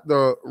 you got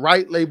the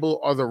right label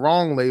or the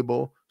wrong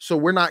label, so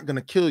we're not going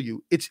to kill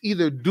you. It's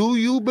either do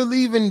you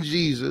believe in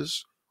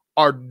Jesus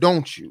or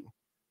don't you?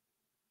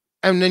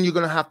 And then you're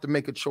going to have to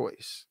make a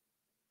choice.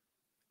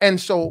 And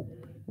so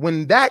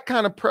when that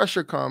kind of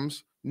pressure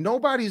comes,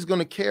 nobody's going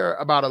to care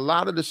about a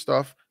lot of the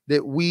stuff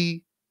that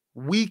we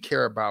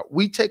care about.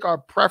 We take our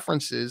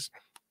preferences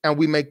and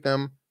we make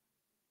them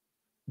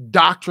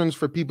doctrines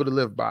for people to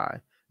live by.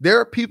 There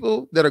are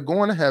people that are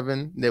going to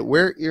heaven that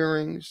wear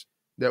earrings,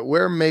 that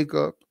wear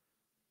makeup,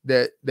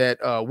 that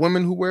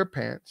women who wear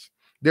pants.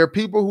 There are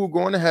people who are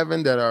going to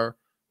heaven that are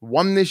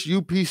oneness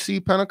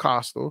UPC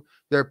Pentecostal.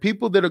 There are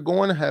people that are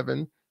going to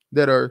heaven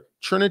that are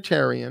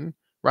Trinitarian,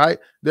 right?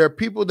 There are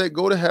people that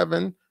go to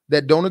heaven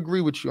that don't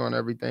agree with you on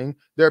everything.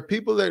 There are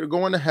people that are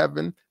going to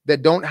heaven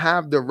that don't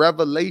have the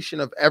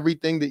revelation of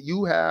everything that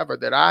you have or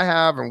that I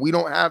have, and we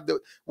don't have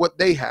what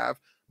they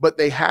have, but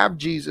they have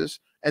Jesus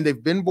and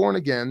they've been born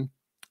again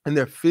and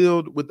they're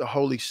filled with the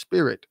Holy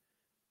Spirit.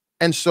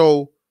 And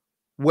so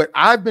what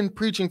I've been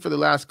preaching for the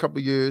last couple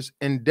of years,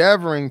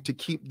 endeavoring to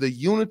keep the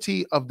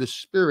unity of the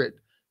Spirit,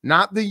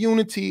 not the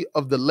unity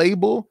of the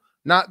label,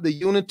 not the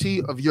unity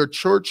of your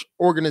church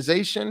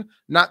organization,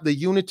 not the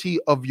unity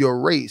of your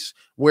race.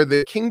 Where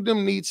the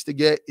kingdom needs to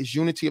get is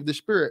unity of the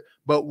Spirit.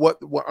 But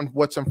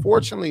what's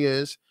unfortunately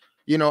is,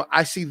 you know,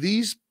 I see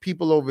these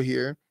people over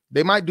here,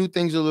 they might do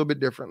things a little bit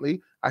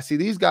differently. I see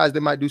these guys,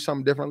 they might do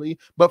something differently.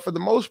 But for the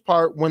most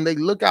part, when they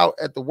look out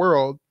at the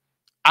world,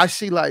 I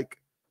see like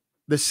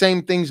the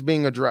same things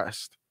being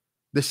addressed,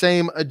 the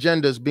same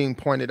agendas being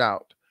pointed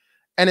out.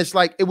 And it's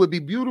like, it would be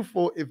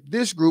beautiful if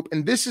this group,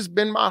 and this has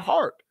been my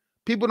heart,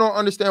 people don't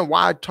understand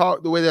why I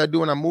talk the way that I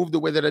do and I move the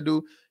way that I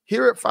do.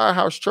 Here at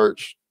Firehouse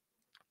Church,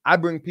 I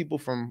bring people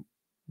from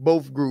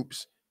both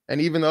groups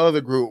and even the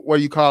other group, what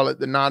do you call it,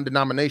 the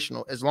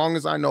non-denominational, as long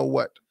as I know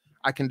what,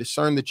 I can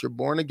discern that you're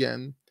born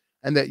again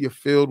and that you're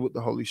filled with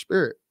the Holy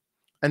Spirit.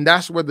 And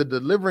that's where the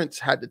deliverance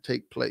had to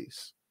take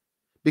place.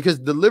 because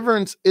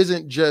deliverance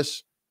isn't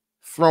just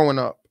throwing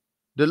up.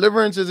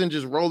 Deliverance isn't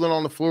just rolling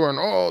on the floor and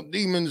oh,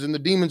 demons and the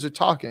demons are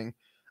talking.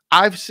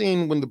 I've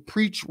seen when the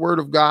preached word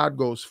of God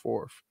goes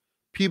forth,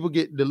 people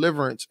get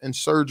deliverance and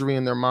surgery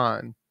in their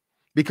mind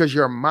because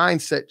your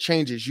mindset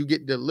changes. You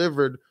get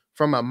delivered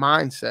from a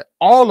mindset.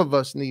 All of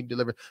us need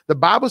deliverance. The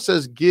Bible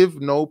says, give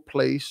no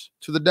place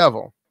to the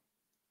devil.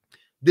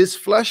 This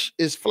flesh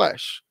is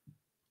flesh.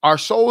 Our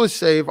soul is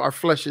saved. Our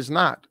flesh is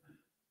not.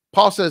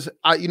 Paul says,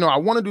 I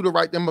want to do the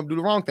right thing, but do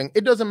the wrong thing.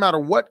 It doesn't matter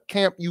what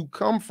camp you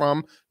come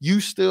from.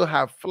 You still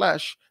have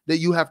flesh that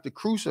you have to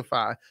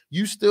crucify.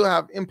 You still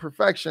have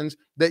imperfections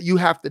that you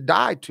have to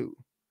die to,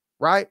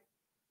 right?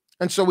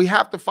 And so we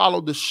have to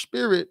follow the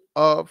spirit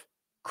of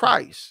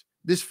Christ.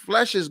 This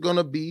flesh is going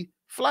to be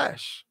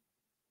flesh.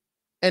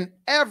 And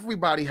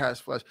everybody has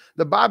flesh.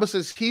 The Bible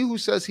says he who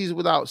says he's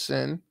without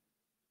sin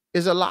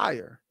is a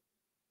liar.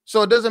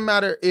 So it doesn't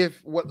matter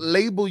what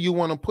label you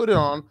want to put it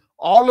on.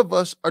 All of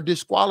us are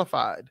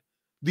disqualified.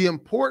 The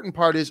important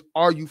part is,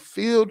 are you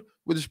filled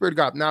with the Spirit of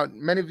God? Now,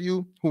 many of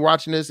you who are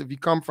watching this, if you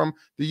come from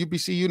the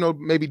UPC, you know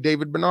maybe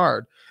David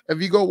Bernard.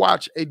 If you go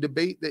watch a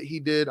debate that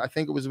he did, I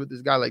think it was with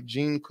this guy like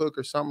Gene Cook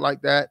or something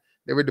like that.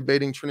 They were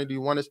debating Trinity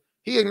Oneness.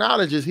 He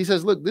acknowledges, he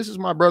says, look, this is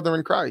my brother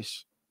in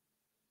Christ.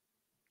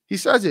 He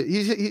says it.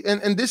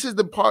 And this is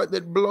the part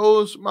that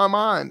blows my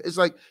mind. It's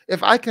like,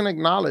 if I can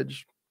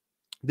acknowledge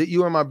that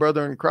you are my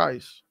brother in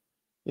Christ,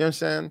 you know what I'm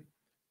saying?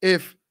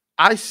 If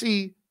I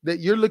see that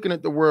you're looking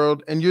at the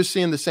world and you're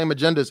seeing the same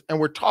agendas and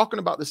we're talking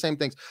about the same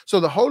things. So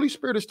the Holy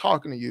Spirit is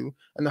talking to you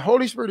and the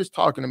Holy Spirit is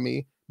talking to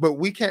me, but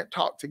we can't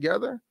talk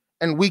together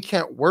and we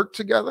can't work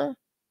together.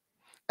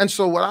 And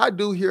so what I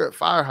do here at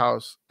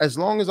Firehouse, as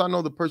long as I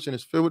know the person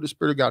is filled with the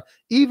Spirit of God,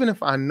 even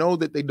if I know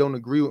that they don't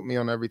agree with me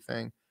on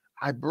everything,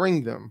 I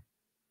bring them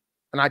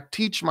and I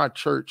teach my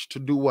church to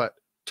do what?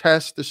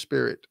 Test the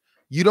Spirit.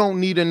 You don't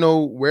need to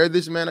know where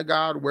this man of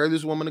God, where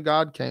this woman of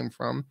God came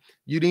from.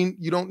 You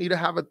don't need to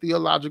have a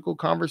theological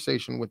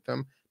conversation with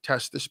them.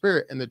 Test the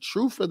Spirit. And the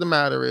truth of the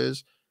matter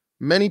is,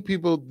 many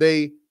people,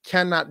 they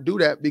cannot do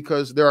that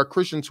because there are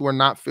Christians who are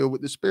not filled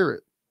with the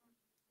Spirit.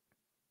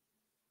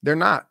 They're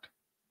not.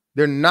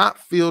 They're not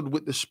filled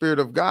with the Spirit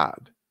of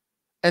God.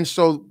 And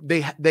so they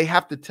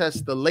have to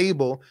test the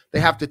label. They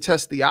have to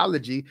test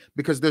theology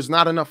because there's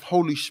not enough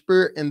Holy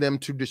Spirit in them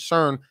to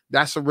discern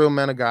that's a real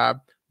man of God.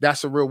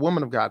 That's a real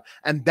woman of God.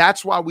 And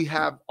that's why we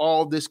have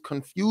all this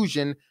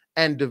confusion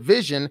and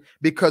division,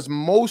 because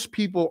most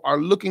people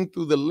are looking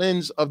through the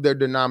lens of their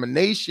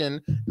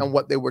denomination and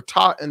what they were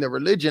taught in their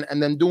religion,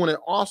 and then doing it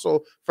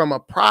also from a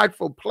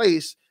prideful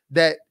place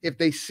that if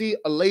they see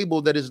a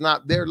label that is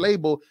not their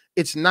label,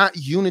 it's not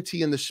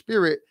unity in the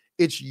Spirit,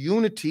 it's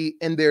unity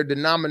in their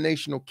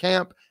denominational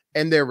camp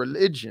and their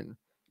religion.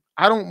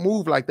 I don't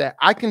move like that.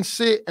 I can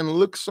sit and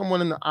look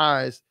someone in the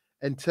eyes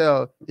and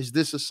tell, is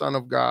this a son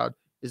of God?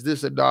 Is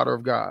this a daughter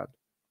of God?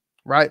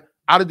 Right?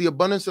 Out of the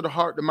abundance of the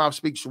heart, the mouth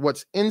speaks.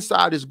 What's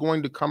inside is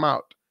going to come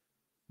out.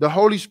 The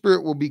Holy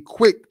Spirit will be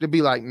quick to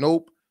be like,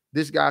 nope,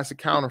 this guy's a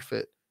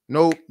counterfeit.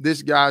 Nope,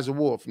 this guy's a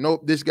wolf.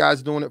 Nope, this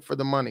guy's doing it for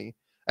the money.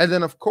 And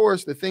then, of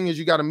course, the thing is,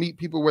 you got to meet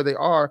people where they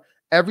are.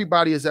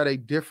 Everybody is at a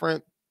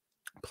different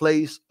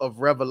place of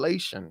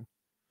revelation.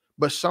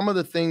 But some of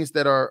the things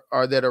that are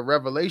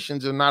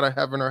revelations are not a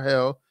heaven or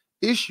hell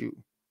issue,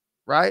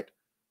 right?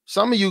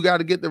 Some of you got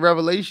to get the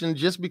revelation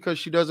just because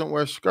she doesn't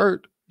wear a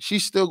skirt,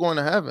 she's still going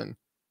to heaven.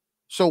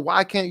 So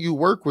why can't you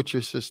work with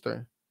your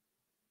sister?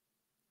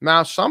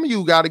 Now, some of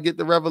you got to get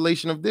the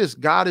revelation of this.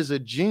 God is a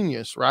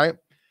genius, right?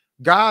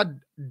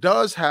 God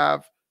does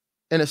have,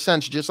 in a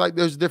sense, just like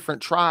there's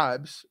different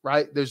tribes,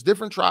 right? There's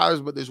different tribes,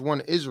 but there's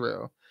one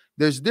Israel.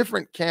 There's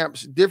different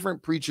camps,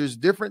 different preachers,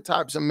 different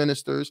types of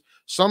ministers.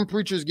 Some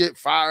preachers get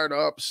fired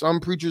up.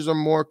 Some preachers are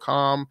more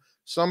calm.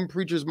 Some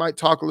preachers might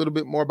talk a little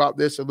bit more about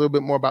this, a little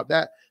bit more about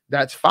that.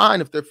 That's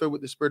fine if they're filled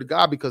with the Spirit of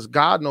God, because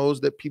God knows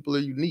that people are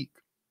unique.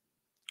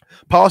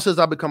 Paul says,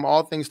 I become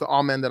all things to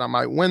all men that I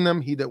might win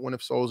them. He that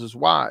winneth souls is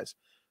wise.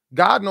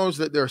 God knows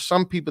that there are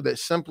some people that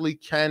simply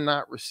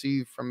cannot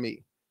receive from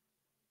me.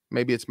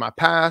 Maybe it's my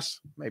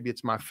past. Maybe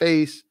it's my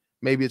face.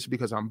 Maybe it's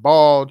because I'm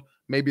bald.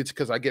 Maybe it's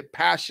because I get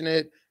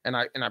passionate and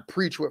I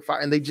preach with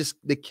fire, and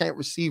they can't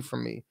receive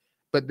from me.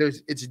 But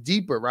it's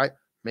deeper, right?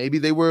 Maybe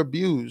they were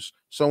abused.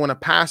 So when a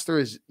pastor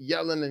is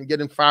yelling and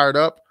getting fired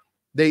up,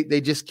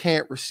 they just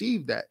can't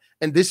receive that.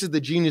 And this is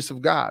the genius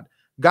of God.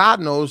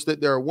 God knows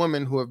that there are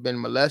women who have been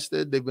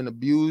molested, they've been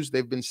abused,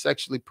 they've been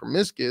sexually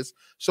promiscuous.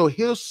 So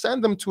he'll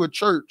send them to a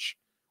church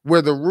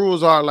where the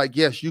rules are like,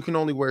 yes, you can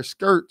only wear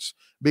skirts,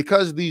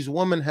 because these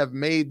women have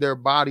made their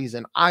bodies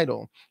an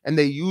idol, and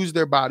they use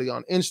their body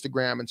on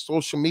Instagram and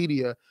social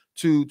media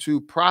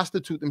to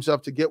prostitute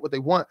themselves to get what they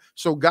want.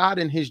 So God,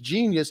 in his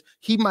genius,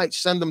 he might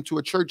send them to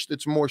a church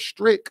that's more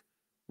strict,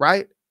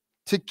 right,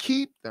 to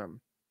keep them,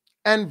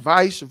 and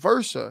vice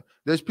versa.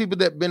 There's people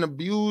that have been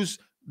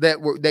abused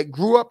that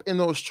grew up in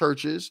those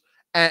churches.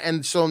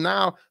 And so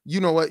now, you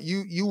know what,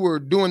 you were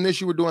doing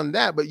this, you were doing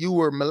that, but you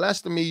were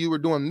molesting me, you were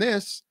doing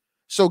this.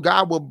 So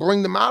God will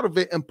bring them out of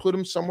it and put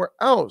them somewhere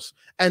else.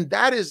 And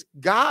that is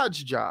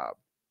God's job.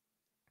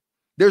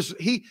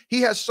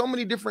 He has so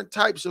many different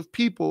types of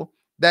people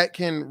that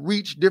can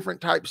reach different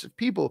types of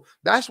people.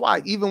 That's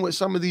why even with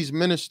some of these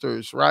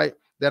ministers, right,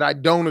 that I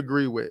don't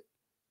agree with,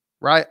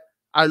 right,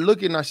 I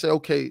look and I say,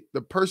 okay,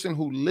 the person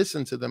who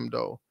listened to them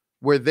though,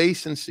 were they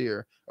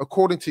sincere?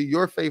 According to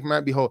your faith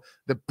might be whole.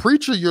 The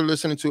preacher you're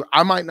listening to,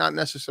 I might not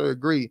necessarily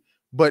agree,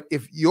 but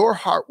if your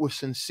heart was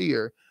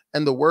sincere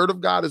and the word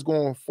of God is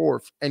going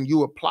forth and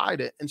you applied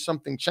it and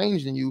something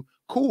changed in you,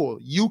 cool.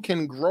 You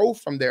can grow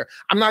from there.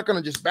 I'm not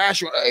going to just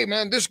bash you. Hey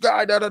man, this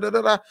guy, da da da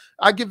da da.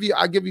 I give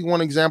you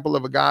one example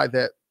of a guy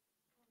that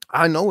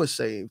I know is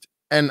saved,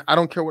 and I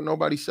don't care what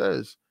nobody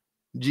says.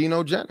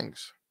 Geno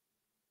Jennings.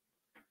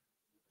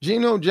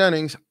 Geno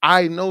Jennings,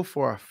 I know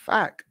for a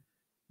fact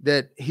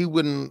that he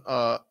wouldn't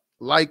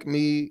like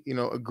me,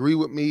 agree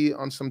with me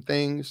on some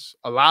things,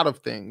 a lot of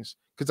things,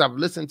 because I've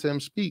listened to him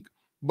speak.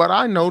 But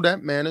I know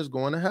that man is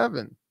going to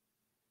heaven.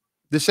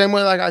 The same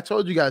way, like I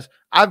told you guys,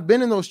 I've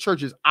been in those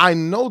churches. I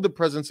know the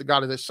presence of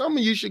God is there. Some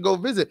of you should go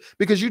visit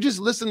because you just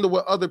listen to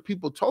what other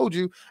people told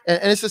you.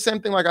 And it's the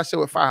same thing like I said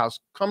with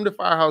Firehouse. Come to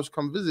Firehouse,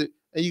 come visit,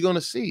 and you're going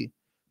to see.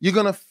 You're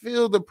going to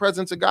feel the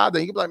presence of God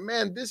there. You'll be like,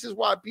 man, this is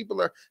why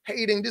people are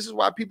hating. This is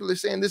why people are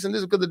saying this and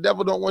this, because the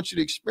devil don't want you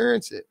to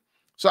experience it.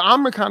 So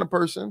I'm the kind of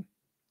person,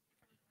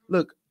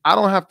 look, I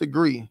don't have to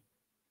agree.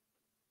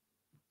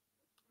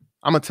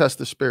 I'm going to test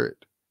the spirit.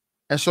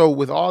 And so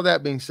with all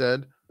that being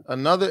said,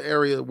 another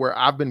area where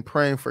I've been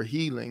praying for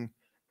healing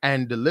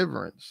and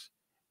deliverance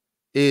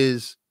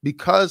is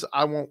because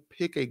I won't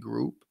pick a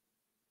group.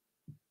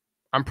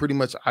 I'm pretty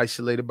much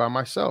isolated by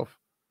myself.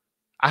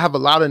 I have a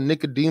lot of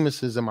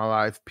Nicodemuses in my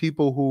life,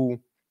 people who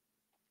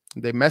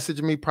they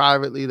message me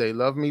privately, they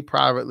love me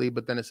privately,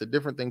 but then it's a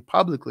different thing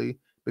publicly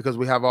because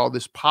we have all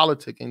this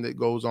politicking that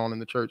goes on in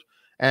the church.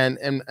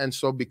 And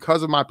so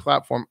because of my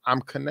platform,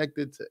 I'm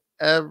connected to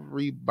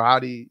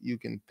everybody you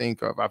can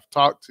think of. I've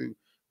talked to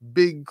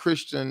big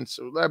Christian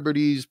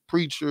celebrities,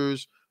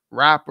 preachers,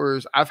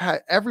 rappers. I've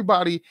had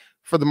everybody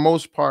for the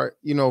most part,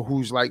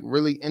 who's like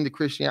really into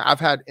Christianity. I've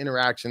had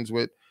interactions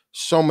with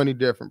so many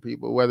different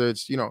people, whether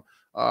it's,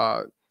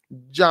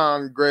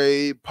 John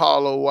Gray,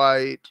 Paula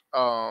White,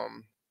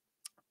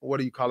 what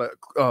do you call it?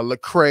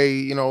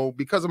 Lecrae,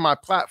 because of my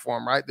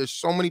platform, right? There's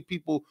so many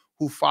people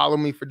who follow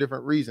me for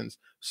different reasons.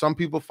 Some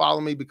people follow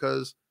me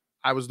because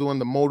I was doing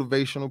the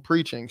motivational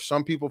preaching.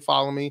 Some people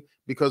follow me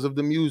because of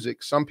the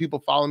music. Some people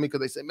follow me because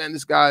they say, man,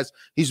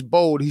 he's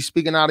bold. He's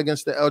speaking out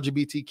against the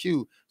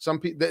LGBTQ.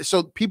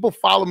 So people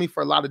follow me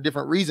for a lot of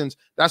different reasons.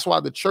 That's why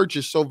the church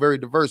is so very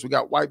diverse. We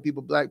got white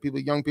people, black people,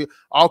 young people,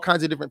 all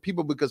kinds of different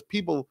people, because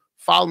people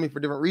follow me for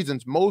different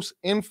reasons. Most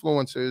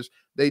influencers,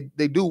 they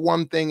do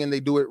one thing and they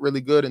do it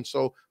really good. And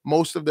so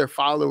most of their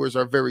followers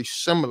are very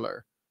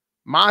similar.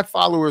 My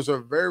followers are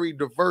very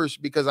diverse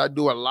because I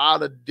do a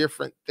lot of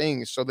different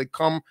things. So they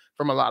come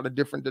from a lot of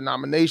different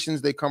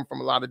denominations. They come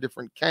from a lot of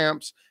different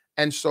camps.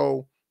 And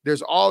so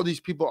there's all these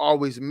people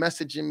always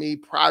messaging me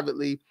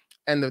privately.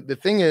 And the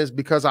thing is,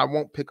 because I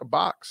won't pick a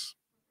box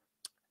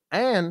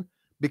and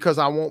because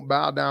I won't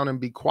bow down and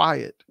be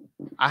quiet,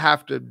 I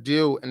have to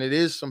deal, and it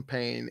is some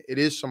pain, it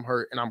is some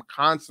hurt, and I'm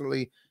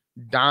constantly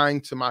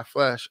dying to my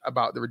flesh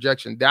about the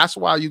rejection. That's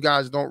why you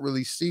guys don't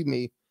really see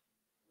me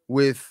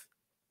with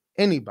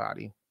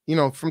anybody.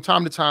 From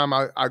time to time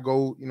I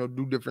go,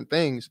 do different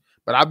things,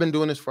 but I've been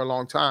doing this for a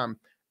long time,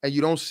 and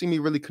you don't see me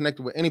really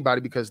connected with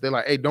anybody because they're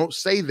like, hey, don't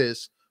say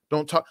this,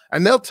 don't talk.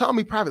 And they'll tell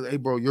me privately, hey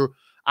bro,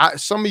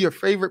 some of your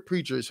favorite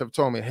preachers have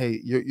told me, hey,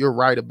 you're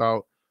right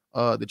about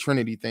the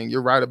Trinity thing,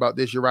 you're right about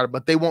this, you're right,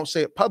 but they won't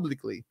say it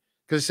publicly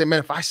because they say, man,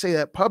 if I say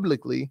that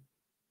publicly,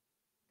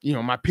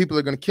 my people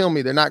are going to kill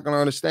me, they're not going to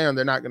understand,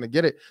 they're not going to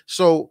get it.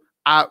 So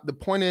the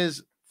point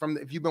is,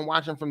 if you've been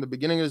watching from the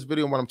beginning of this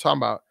video, what I'm talking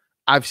about,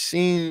 I've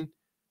seen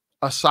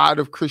a side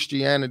of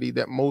Christianity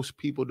that most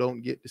people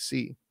don't get to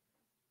see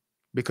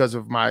because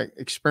of my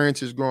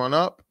experiences growing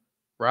up,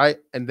 right?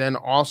 And then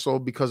also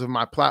because of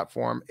my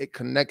platform, it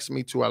connects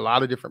me to a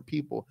lot of different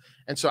people.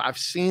 And so I've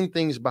seen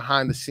things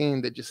behind the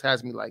scene that just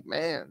has me like,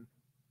 man,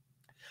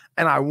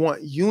 and I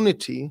want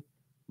unity,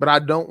 but I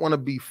don't want to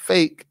be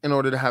fake in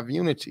order to have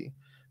unity.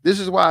 This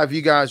is why, if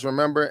you guys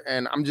remember,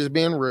 and I'm just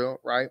being real,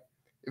 right?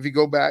 If you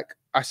go back,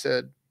 I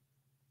said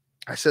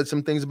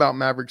some things about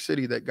Maverick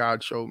City that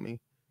God showed me.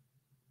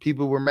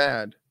 People were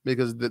mad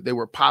because they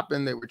were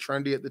popping, they were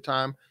trendy at the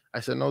time. I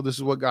said, no, this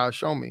is what God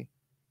showed me.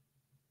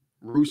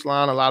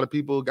 Ruslan, a lot of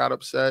people got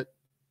upset.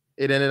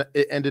 It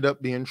ended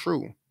up being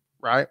true,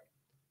 right?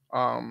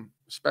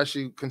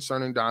 Especially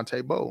concerning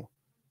Dante Bowe.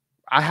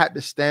 I had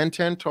to stand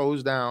 10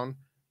 toes down.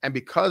 And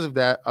because of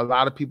that, a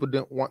lot of people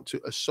didn't want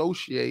to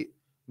associate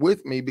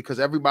with me because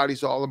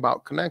everybody's all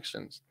about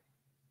connections.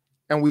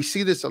 And we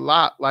see this a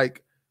lot.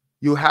 Like,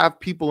 you have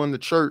people in the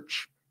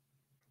church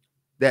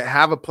that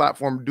have a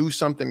platform, do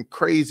something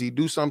crazy,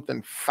 do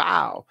something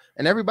foul,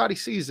 and everybody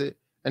sees it.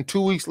 And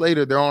 2 weeks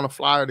later, they're on a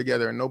flyer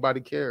together and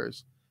nobody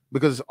cares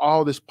because it's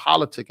all this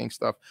politicking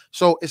stuff.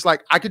 So it's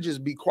like, I could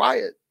just be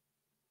quiet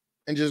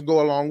and just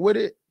go along with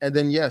it. And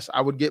then, yes,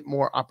 I would get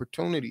more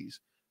opportunities.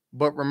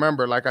 But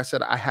remember, like I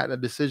said, I had a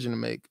decision to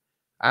make.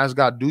 I asked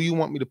God, do you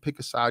want me to pick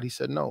a side? He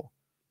said no,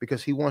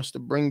 because he wants to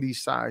bring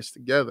these sides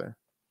together.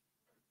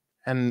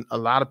 And a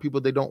lot of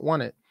people, they don't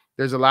want it.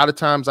 There's a lot of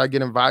times I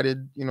get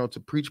invited, to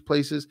preach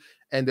places,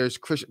 and there's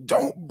Christian,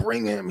 don't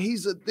bring him.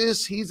 He's a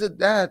this, he's a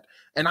that,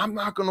 and I'm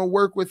not going to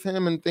work with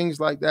him and things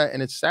like that.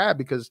 And it's sad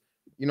because,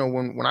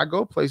 when I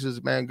go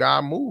places, man,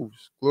 God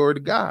moves. Glory to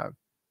God.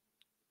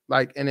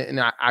 Like, and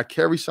I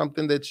carry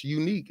something that's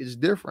unique. It's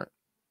different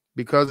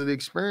because of the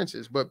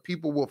experiences, but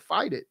people will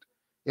fight it.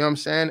 You know what I'm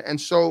saying?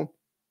 And so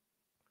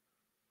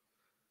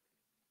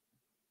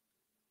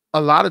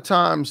a lot of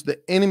times the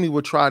enemy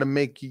will try to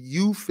make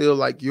you feel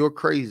like you're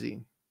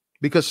crazy,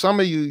 because some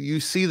of you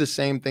see the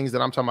same things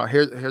that I'm talking about.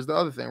 Here's the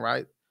other thing,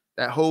 right?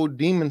 That whole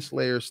demon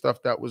slayer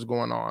stuff that was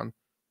going on,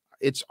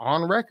 it's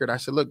on record. I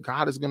said, look,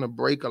 God is going to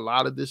break a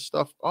lot of this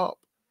stuff up,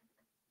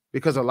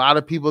 because a lot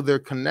of people, they're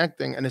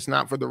connecting, and it's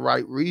not for the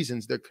right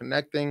reasons. They're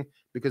connecting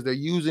because they're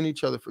using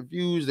each other for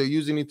views. They're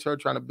using each other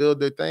trying to build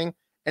their thing.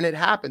 And it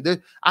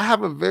happened. I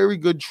have a very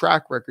good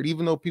track record,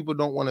 even though people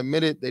don't want to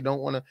admit it. They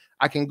don't want to.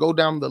 I can go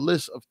down the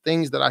list of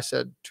things that I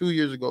said 2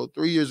 years ago,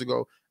 3 years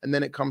ago, and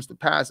then it comes to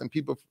pass, and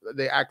people,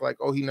 they act like,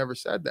 oh, he never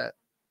said that.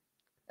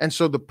 And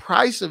so the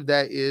price of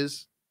that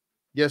is,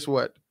 guess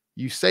what?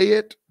 You say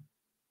it,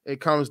 it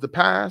comes to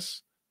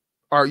pass.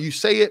 Or you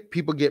say it,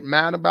 people get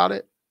mad about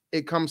it.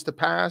 It comes to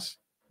pass.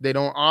 They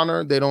don't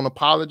honor, they don't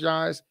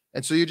apologize.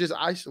 And so you're just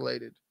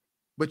isolated,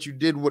 but you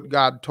did what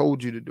God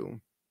told you to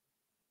do.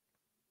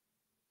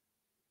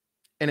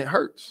 And it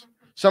hurts.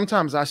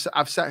 Sometimes I've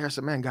sat here and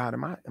said, man, God,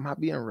 am I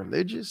being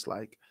religious?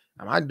 Like,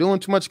 am I doing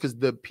too much? Because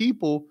the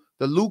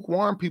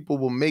lukewarm people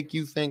will make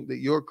you think that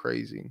you're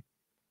crazy.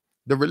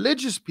 The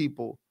religious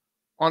people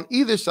on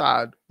either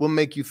side will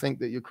make you think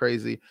that you're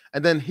crazy.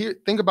 And then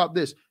think about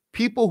this.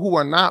 People who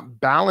are not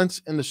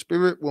balanced in the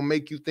spirit will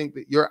make you think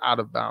that you're out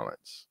of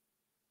balance,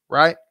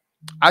 right?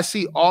 I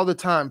see all the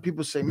time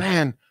people say,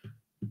 man,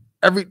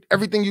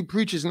 everything you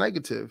preach is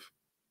negative.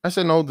 I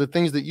said, no, the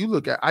things that you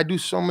look at, I do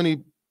so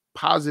many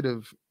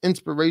positive,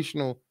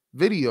 inspirational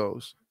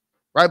videos,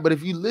 right? But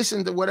if you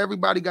listen to what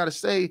everybody got to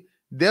say,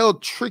 they'll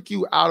trick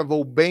you out of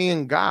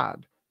obeying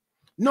God.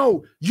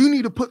 No, you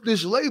need to put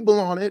this label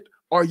on it,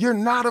 or you're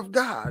not of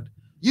God.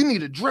 You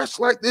need to dress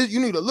like this. You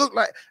need to look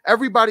like.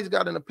 Everybody's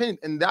got an opinion.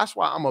 And that's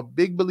why I'm a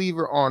big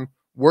believer on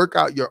work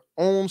out your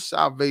own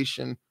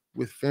salvation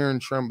with fear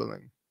and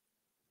trembling.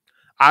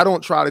 I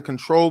don't try to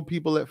control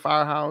people at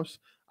Firehouse.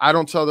 I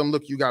don't tell them,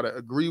 look, you got to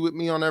agree with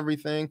me on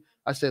everything.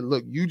 I said,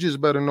 look, you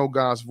just better know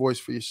God's voice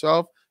for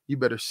yourself. You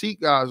better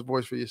seek God's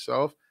voice for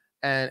yourself.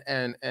 And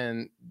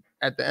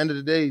at the end of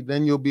the day,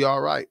 then you'll be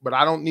all right. But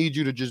I don't need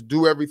you to just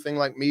do everything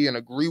like me and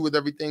agree with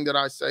everything that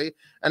I say.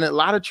 And a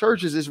lot of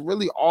churches, it's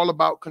really all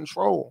about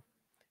control.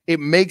 It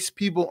makes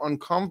people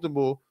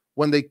uncomfortable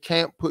when they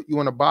can't put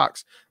you in a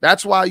box.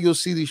 That's why you'll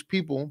see these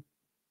people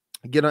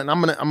get on.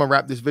 I'm gonna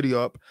wrap this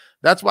video up.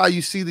 That's why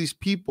you see these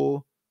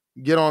people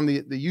get on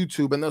the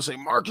YouTube and they'll say,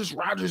 Marcus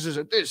Rogers is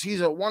at this,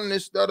 he's a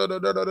oneness, da, da, da,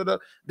 da, da, da.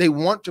 They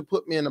want to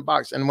put me in the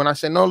box. And when I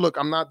say, no, look,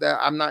 I'm not that,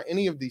 I'm not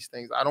any of these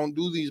things. I don't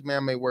do these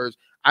man-made words.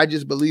 I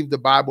just believe the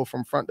Bible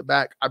from front to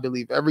back. I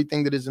believe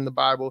everything that is in the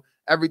Bible,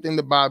 everything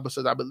the Bible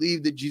says. I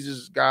believe that Jesus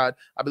is God.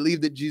 I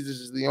believe that Jesus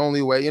is the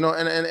only way, and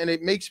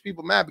it makes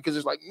people mad because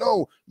it's like,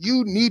 no,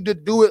 you need to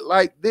do it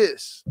like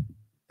this.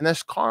 And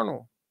that's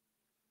carnal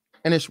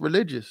and it's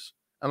religious.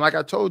 And like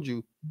I told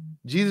you,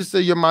 Jesus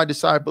said, you're my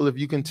disciple if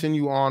you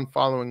continue on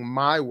following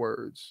my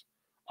words.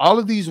 All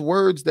of these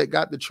words that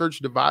got the church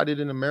divided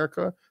in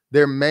America,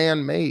 they're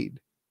man-made.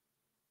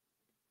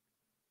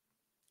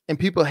 And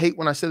people hate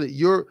when I say that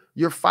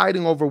you're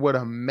fighting over what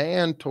a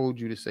man told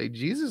you to say.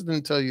 Jesus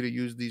didn't tell you to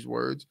use these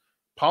words.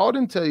 Paul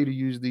didn't tell you to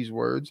use these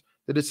words.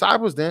 The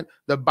disciples didn't.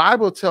 The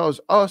Bible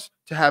tells us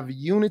to have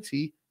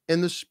unity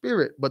in the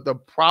spirit. But the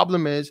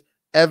problem is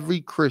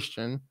every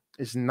Christian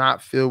is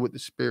not filled with the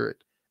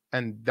spirit.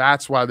 And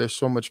that's why there's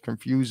so much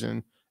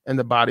confusion in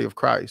the body of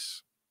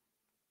Christ.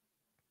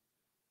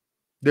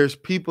 There's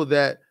people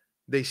that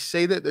they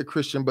say that they're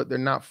Christian, but they're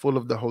not full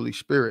of the Holy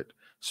Spirit.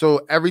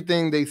 So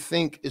everything they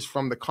think is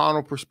from the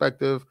carnal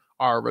perspective,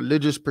 or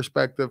religious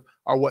perspective,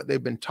 or what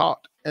they've been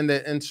taught.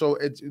 And so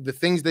it's the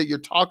things that you're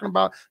talking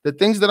about, the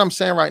things that I'm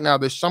saying right now,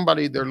 there's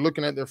somebody, they're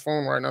looking at their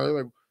phone right now.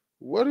 They're like,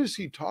 what is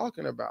he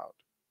talking about?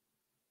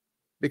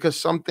 Because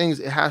some things,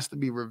 it has to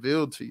be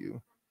revealed to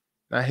you.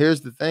 Now,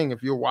 here's the thing.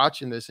 If you're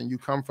watching this and you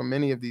come from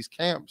any of these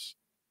camps,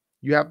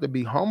 you have to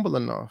be humble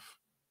enough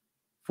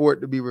for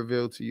it to be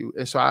revealed to you.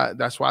 And so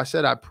that's why I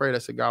said, I prayed. I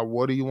said, God,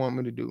 what do you want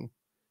me to do?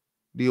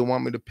 Do you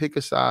want me to pick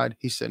a side?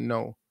 He said,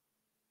 no.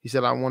 He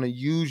said, I want to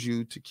use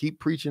you to keep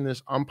preaching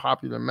this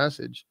unpopular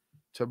message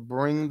to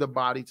bring the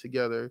body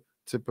together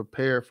to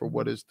prepare for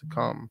what is to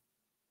come.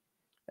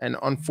 And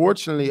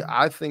unfortunately,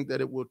 I think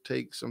that it will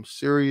take some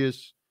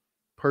serious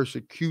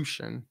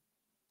persecution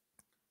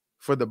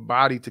for the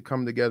body to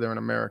come together in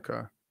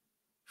America,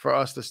 for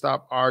us to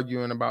stop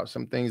arguing about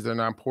some things that are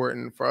not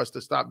important, for us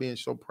to stop being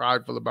so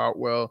prideful about,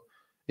 well,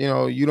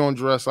 you don't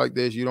dress like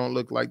this, you don't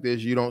look like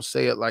this, you don't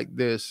say it like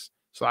this,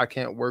 so I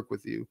can't work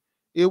with you.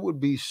 It would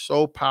be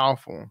so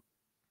powerful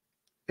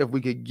if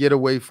we could get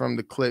away from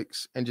the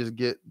cliques and just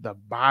get the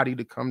body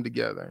to come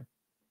together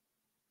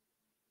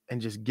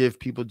and just give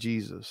people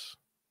Jesus.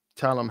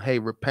 Tell them, hey,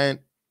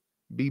 repent,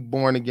 be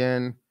born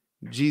again.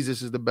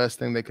 Jesus is the best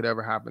thing that could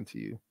ever happen to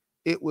you.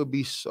 It would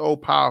be so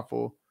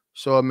powerful,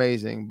 so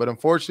amazing. But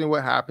unfortunately,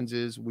 what happens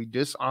is we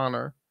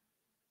dishonor,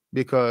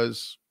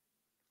 because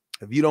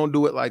if you don't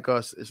do it like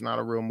us, it's not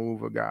a real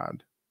move of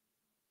God.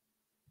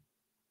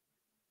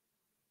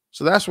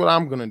 So that's what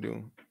I'm gonna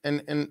do.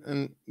 And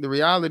the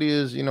reality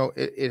is, you know,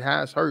 it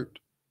has hurt.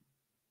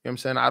 You know what I'm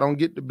saying? I don't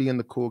get to be in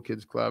the cool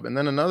kids club. And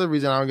then another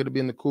reason I don't get to be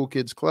in the cool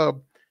kids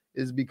club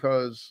is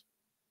because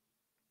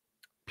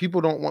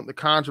people don't want the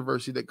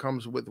controversy that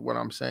comes with what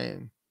I'm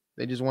saying.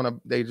 They just want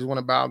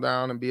to bow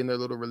down and be in their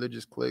little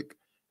religious clique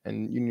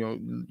and, you know,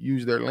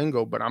 use their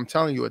lingo. But I'm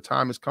telling you, a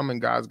time is coming,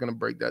 God's going to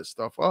break that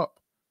stuff up,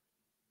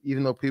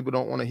 even though people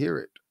don't want to hear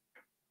it.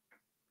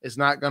 It's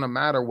not going to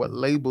matter what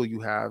label you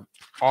have.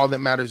 All that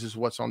matters is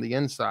what's on the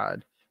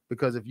inside.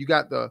 Because if you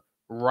got the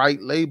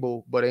right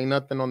label, but ain't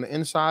nothing on the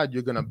inside,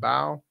 you're going to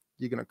bow,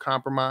 you're going to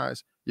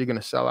compromise, you're going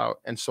to sell out.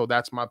 And so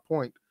that's my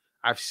point.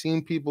 I've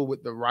seen people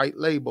with the right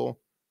label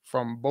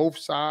from both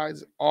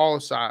sides, all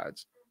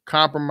sides,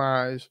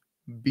 compromise,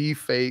 be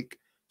fake.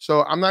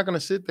 So I'm not going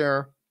to sit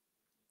there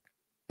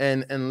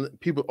and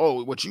people,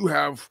 oh, what you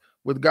have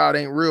with God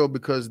ain't real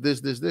because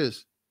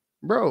this.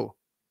 Bro,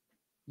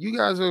 you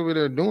guys over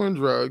there doing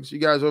drugs, you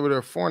guys over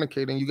there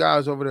fornicating, you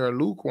guys over there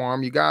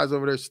lukewarm, you guys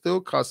over there still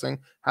cussing,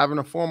 having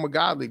a form of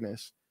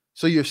godliness.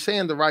 So you're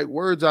saying the right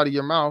words out of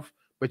your mouth,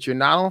 but you're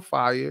not on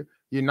fire,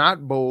 you're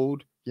not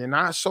bold, you're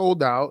not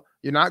sold out,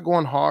 you're not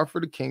going hard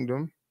for the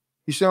kingdom.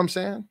 You see what I'm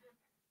saying?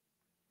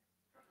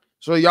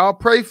 So y'all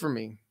pray for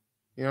me.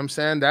 You know what I'm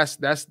saying? That's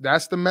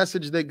the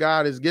message that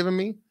God has given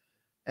me.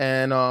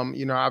 And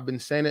you know, I've been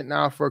saying it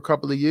now for a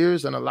couple of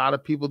years, and a lot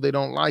of people, they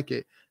don't like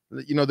it.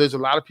 You know, there's a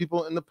lot of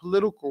people in the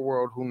political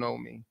world who know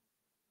me,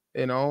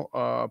 you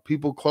know,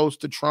 people close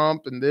to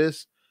Trump and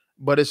this,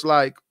 but it's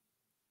like,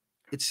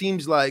 it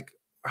seems like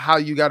how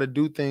you got to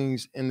do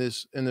things in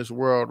this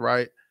world,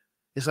 right?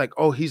 It's like,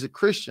 oh, he's a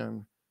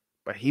Christian,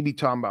 but he be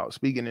talking about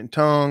speaking in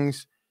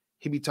tongues.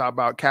 He be talking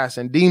about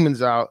casting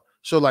demons out.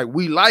 So like,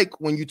 we like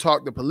when you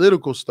talk the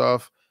political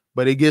stuff,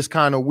 but it gets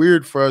kind of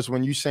weird for us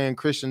when you saying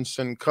Christians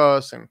shouldn't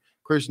cuss and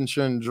Christians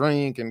shouldn't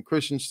drink and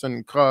Christians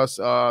shouldn't cuss.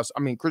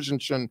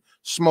 Christians shouldn't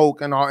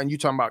smoke and all. And you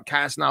talking about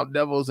casting out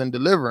devils and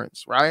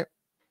deliverance, right?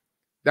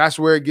 That's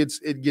where it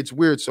gets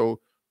weird. So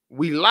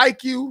we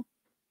like you,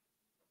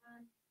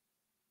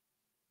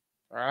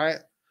 all right,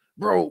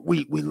 bro.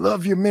 We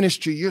love your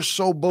ministry. You're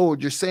so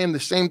bold. You're saying the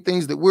same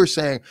things that we're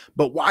saying.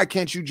 But why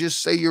can't you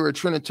just say you're a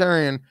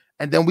Trinitarian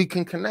and then we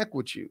can connect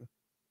with you?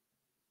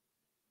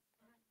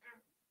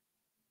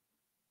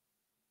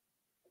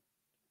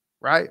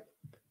 Right?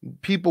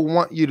 People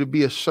want you to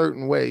be a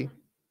certain way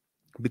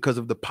because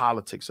of the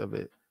politics of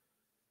it.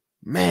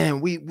 Man,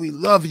 we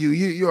love you.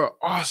 You're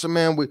awesome,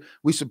 man.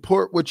 We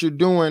support what you're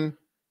doing,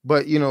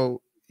 but you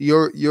know,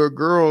 your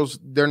girls,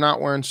 they're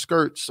not wearing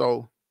skirts,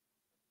 so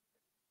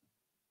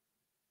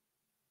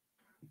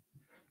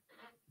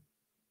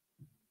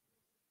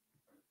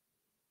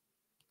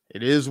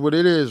it is what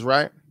it is,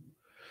 right?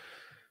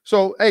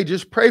 So, hey,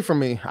 just pray for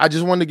me. I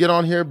just wanted to get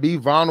on here, be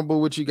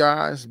vulnerable with you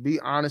guys, be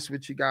honest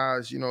with you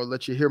guys, you know,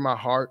 let you hear my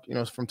heart. You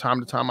know, from time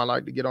to time, I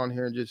like to get on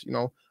here and just, you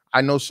know,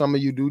 I know some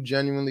of you do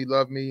genuinely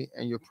love me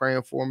and you're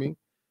praying for me.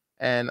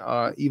 And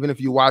even if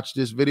you watch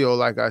this video,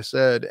 like I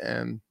said,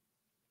 and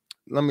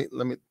let me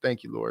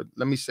thank you, Lord.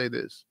 Let me say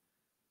this.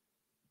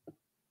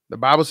 The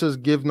Bible says,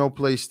 give no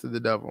place to the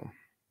devil.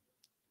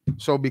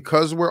 So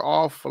because we're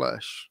all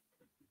flesh,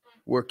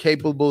 we're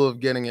capable of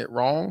getting it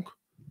wrong.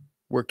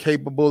 We're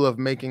capable of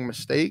making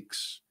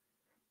mistakes.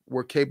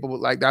 We're capable,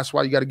 like, that's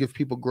why you got to give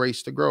people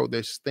grace to grow.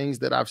 There's things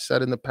that I've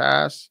said in the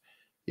past,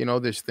 you know,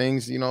 there's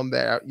things, you know,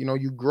 that, you know,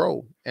 you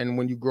grow. And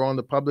when you grow in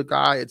the public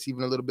eye, it's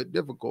even a little bit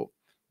difficult.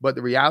 But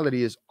the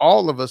reality is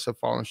all of us have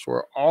fallen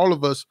short. All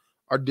of us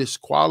are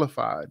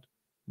disqualified.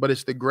 But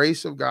it's the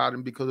grace of God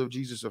and because of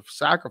Jesus'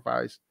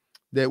 sacrifice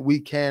that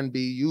we can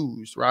be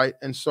used, right?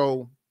 And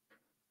so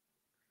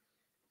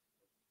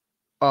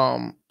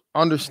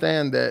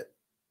understand that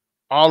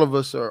all of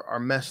us are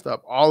messed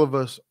up. All of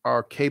us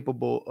are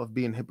capable of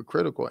being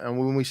hypocritical. And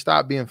when we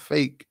stop being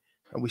fake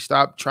and we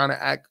stop trying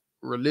to act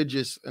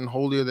religious and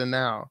holier than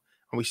thou,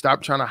 and we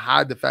stop trying to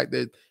hide the fact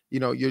that, you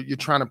know, you're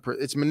trying to,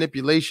 it's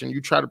manipulation.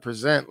 You try to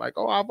present like,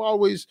 oh,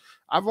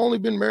 I've only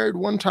been married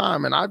one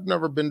time and I've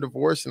never been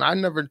divorced and I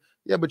never,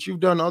 yeah, but you've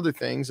done other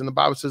things. And the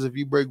Bible says if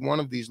you break one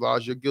of these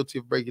laws, you're guilty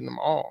of breaking them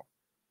all.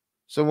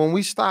 So when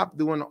we stop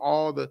doing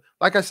all the,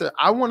 like I said,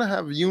 I want to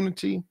have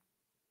unity,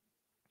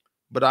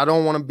 but I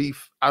don't want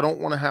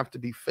to have to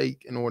be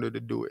fake in order to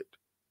do it.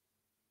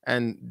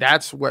 And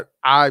that's what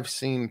I've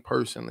seen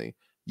personally.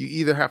 You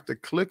either have to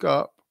click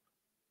up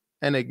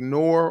and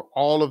ignore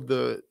all of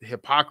the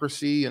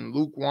hypocrisy and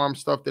lukewarm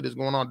stuff that is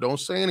going on.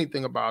 Don't say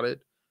anything about it.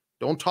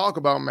 Don't talk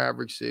about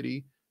Maverick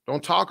City.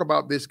 Don't talk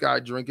about this guy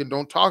drinking.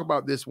 Don't talk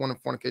about this one in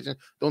fornication.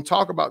 Don't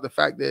talk about the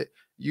fact that,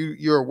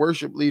 you're a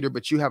worship leader,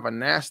 but you have a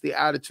nasty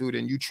attitude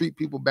and you treat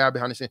people bad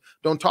behind the scenes.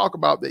 Don't talk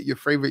about that your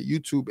favorite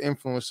YouTube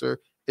influencer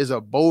is a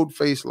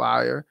bold-faced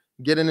liar,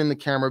 getting in the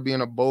camera,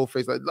 being a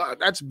bold-faced, like,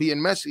 that's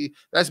being messy,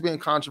 that's being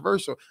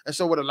controversial. And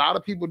so what a lot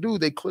of people do,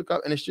 they click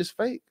up and it's just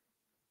fake.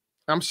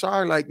 I'm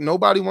sorry, like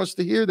nobody wants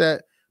to hear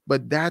that,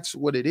 but that's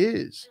what it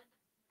is.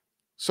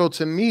 So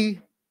to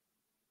me,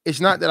 it's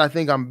not that I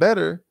think I'm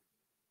better,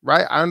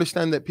 right? I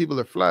understand that people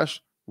are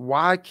flesh.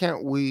 Why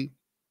can't we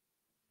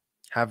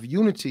have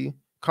unity,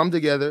 come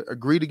together,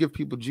 agree to give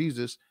people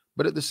Jesus,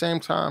 but at the same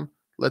time,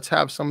 let's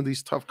have some of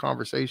these tough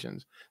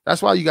conversations.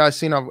 That's why you guys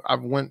seen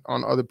I've went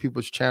on other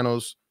people's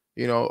channels,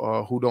 you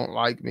know, who don't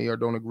like me or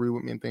don't agree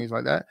with me and things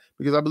like that,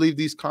 because I believe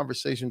these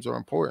conversations are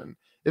important.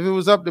 If it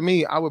was up to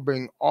me, I would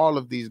bring all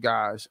of these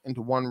guys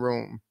into one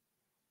room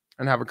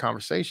and have a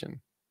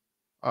conversation.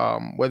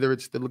 Whether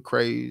it's the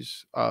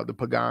Lecraes, the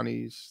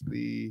Paganis,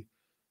 the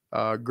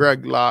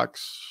Greg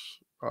Locks,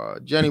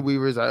 Jenny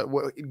Weavers,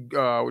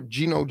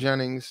 Gino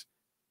Jennings,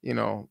 you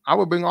know, I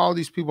would bring all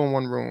these people in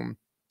one room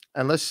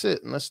and let's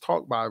sit and let's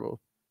talk Bible.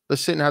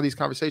 Let's sit and have these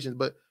conversations.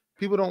 But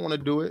people don't want to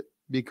do it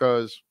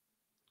because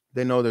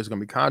they know there's going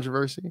to be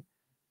controversy.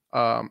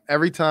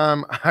 Every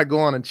time I go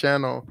on a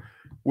channel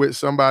with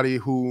somebody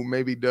who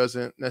maybe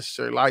doesn't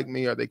necessarily like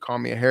me or they call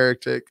me a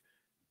heretic,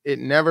 it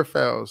never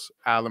fails.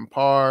 Alan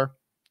Parr,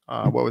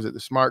 what was it? The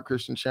Smart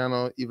Christian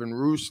Channel, even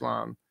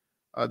Ruslan.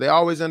 They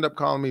always end up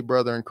calling me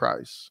brother in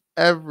Christ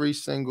every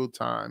single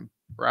time,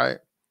 right?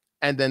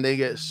 And then they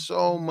get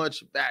so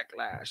much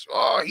backlash.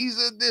 Oh, he's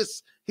a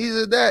this, he's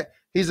a that,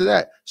 he's a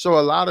that. So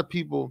a lot of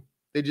people,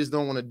 they just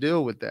don't want to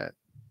deal with that.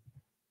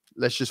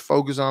 Let's just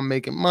focus on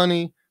making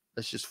money.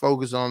 Let's just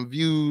focus on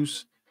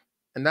views.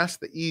 And that's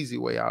the easy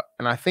way out.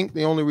 And I think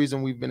the only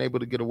reason we've been able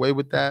to get away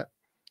with that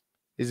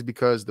is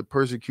because the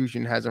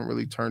persecution hasn't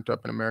really turned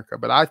up in America.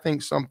 But I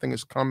think something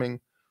is coming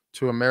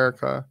to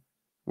America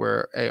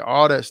where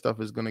all that stuff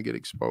is going to get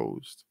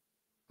exposed.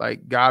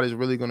 Like God is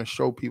really going to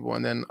show people.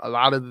 And then a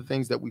lot of the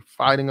things that we're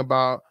fighting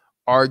about,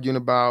 arguing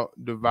about,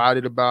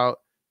 divided about,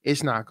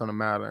 it's not going to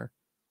matter.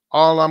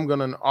 All I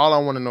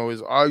want to know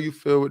is, are you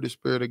filled with the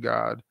Spirit of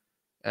God?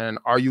 And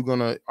are you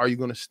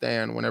gonna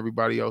stand when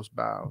everybody else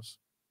bows?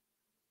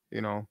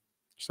 You know,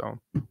 so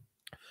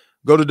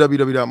go to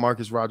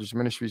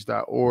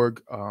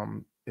www.marcusrogersministries.org.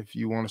 If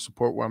you want to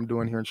support what I'm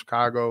doing here in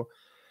Chicago.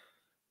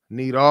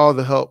 Need all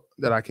the help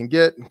that I can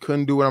get.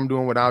 Couldn't do what I'm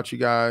doing without you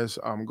guys.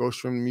 Go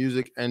stream the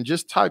music and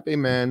just type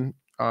amen.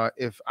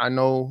 If I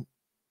know,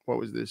 what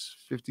was this,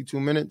 52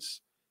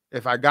 minutes?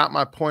 If I got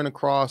my point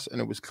across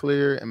and it was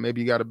clear and maybe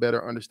you got a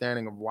better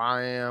understanding of why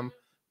I am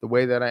the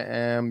way that I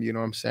am, you know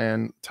what I'm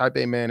saying? Type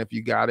amen if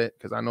you got it,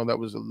 because I know that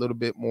was a little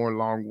bit more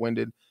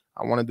long-winded.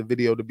 I wanted the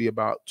video to be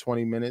about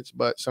 20 minutes,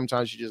 but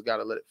sometimes you just got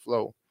to let it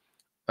flow.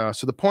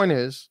 So the point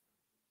is,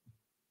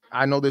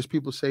 I know there's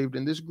people saved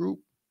in this group.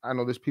 I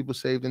know there's people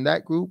saved in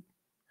that group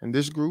and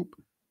this group,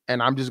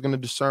 and I'm just going to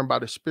discern by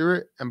the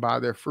Spirit and by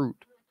their fruit.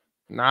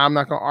 Now, I'm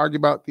not going to argue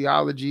about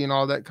theology and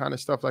all that kind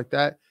of stuff like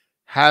that.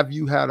 Have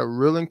you had a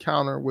real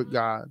encounter with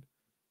God?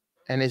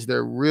 And is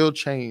there real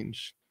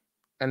change?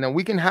 And then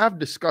we can have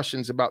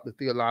discussions about the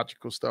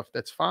theological stuff.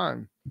 That's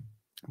fine.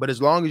 But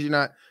as long as you're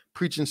not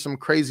preaching some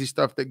crazy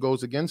stuff that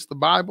goes against the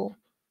Bible,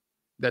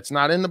 that's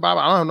not in the Bible,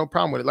 I don't have no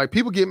problem with it. Like,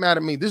 people get mad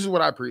at me. This is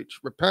what I preach.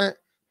 Repent,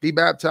 be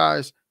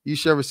baptized, you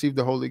shall receive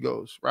the Holy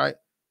Ghost, right?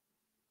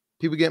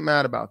 People get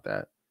mad about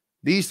that.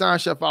 These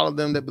signs shall follow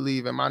them that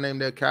believe. In my name,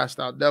 they'll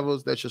cast out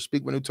devils. They shall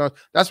speak with new tongues.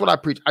 That's what I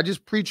preach. I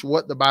just preach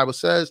what the Bible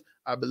says.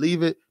 I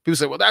believe it. People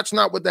say, well, that's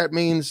not what that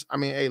means. I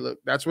mean, hey, look,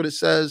 that's what it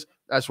says.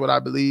 That's what I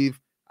believe.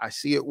 I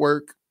see it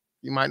work.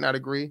 You might not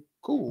agree.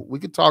 Cool. We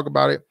could talk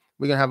about it.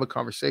 We can have a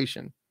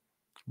conversation.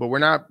 But we're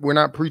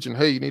not preaching,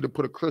 hey, you need to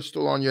put a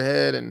crystal on your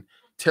head and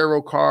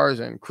tarot cards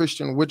and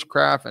Christian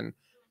witchcraft and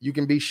you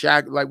can be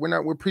shackled. Like,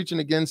 we're preaching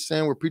against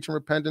sin. We're preaching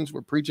repentance.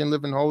 We're preaching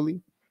living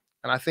holy.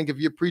 And I think if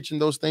you're preaching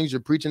those things,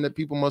 you're preaching that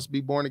people must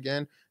be born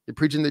again. You're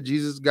preaching that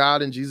Jesus is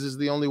God and Jesus is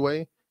the only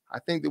way. I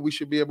think that we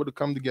should be able to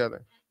come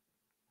together.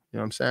 You know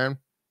what I'm saying?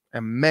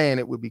 And man,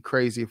 it would be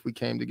crazy if we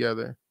came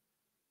together.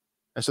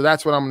 And so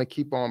that's what I'm going to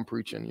keep on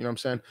preaching. You know what I'm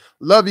saying?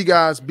 Love you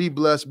guys. Be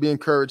blessed. Be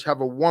encouraged.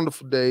 Have a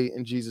wonderful day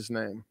in Jesus'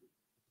 name.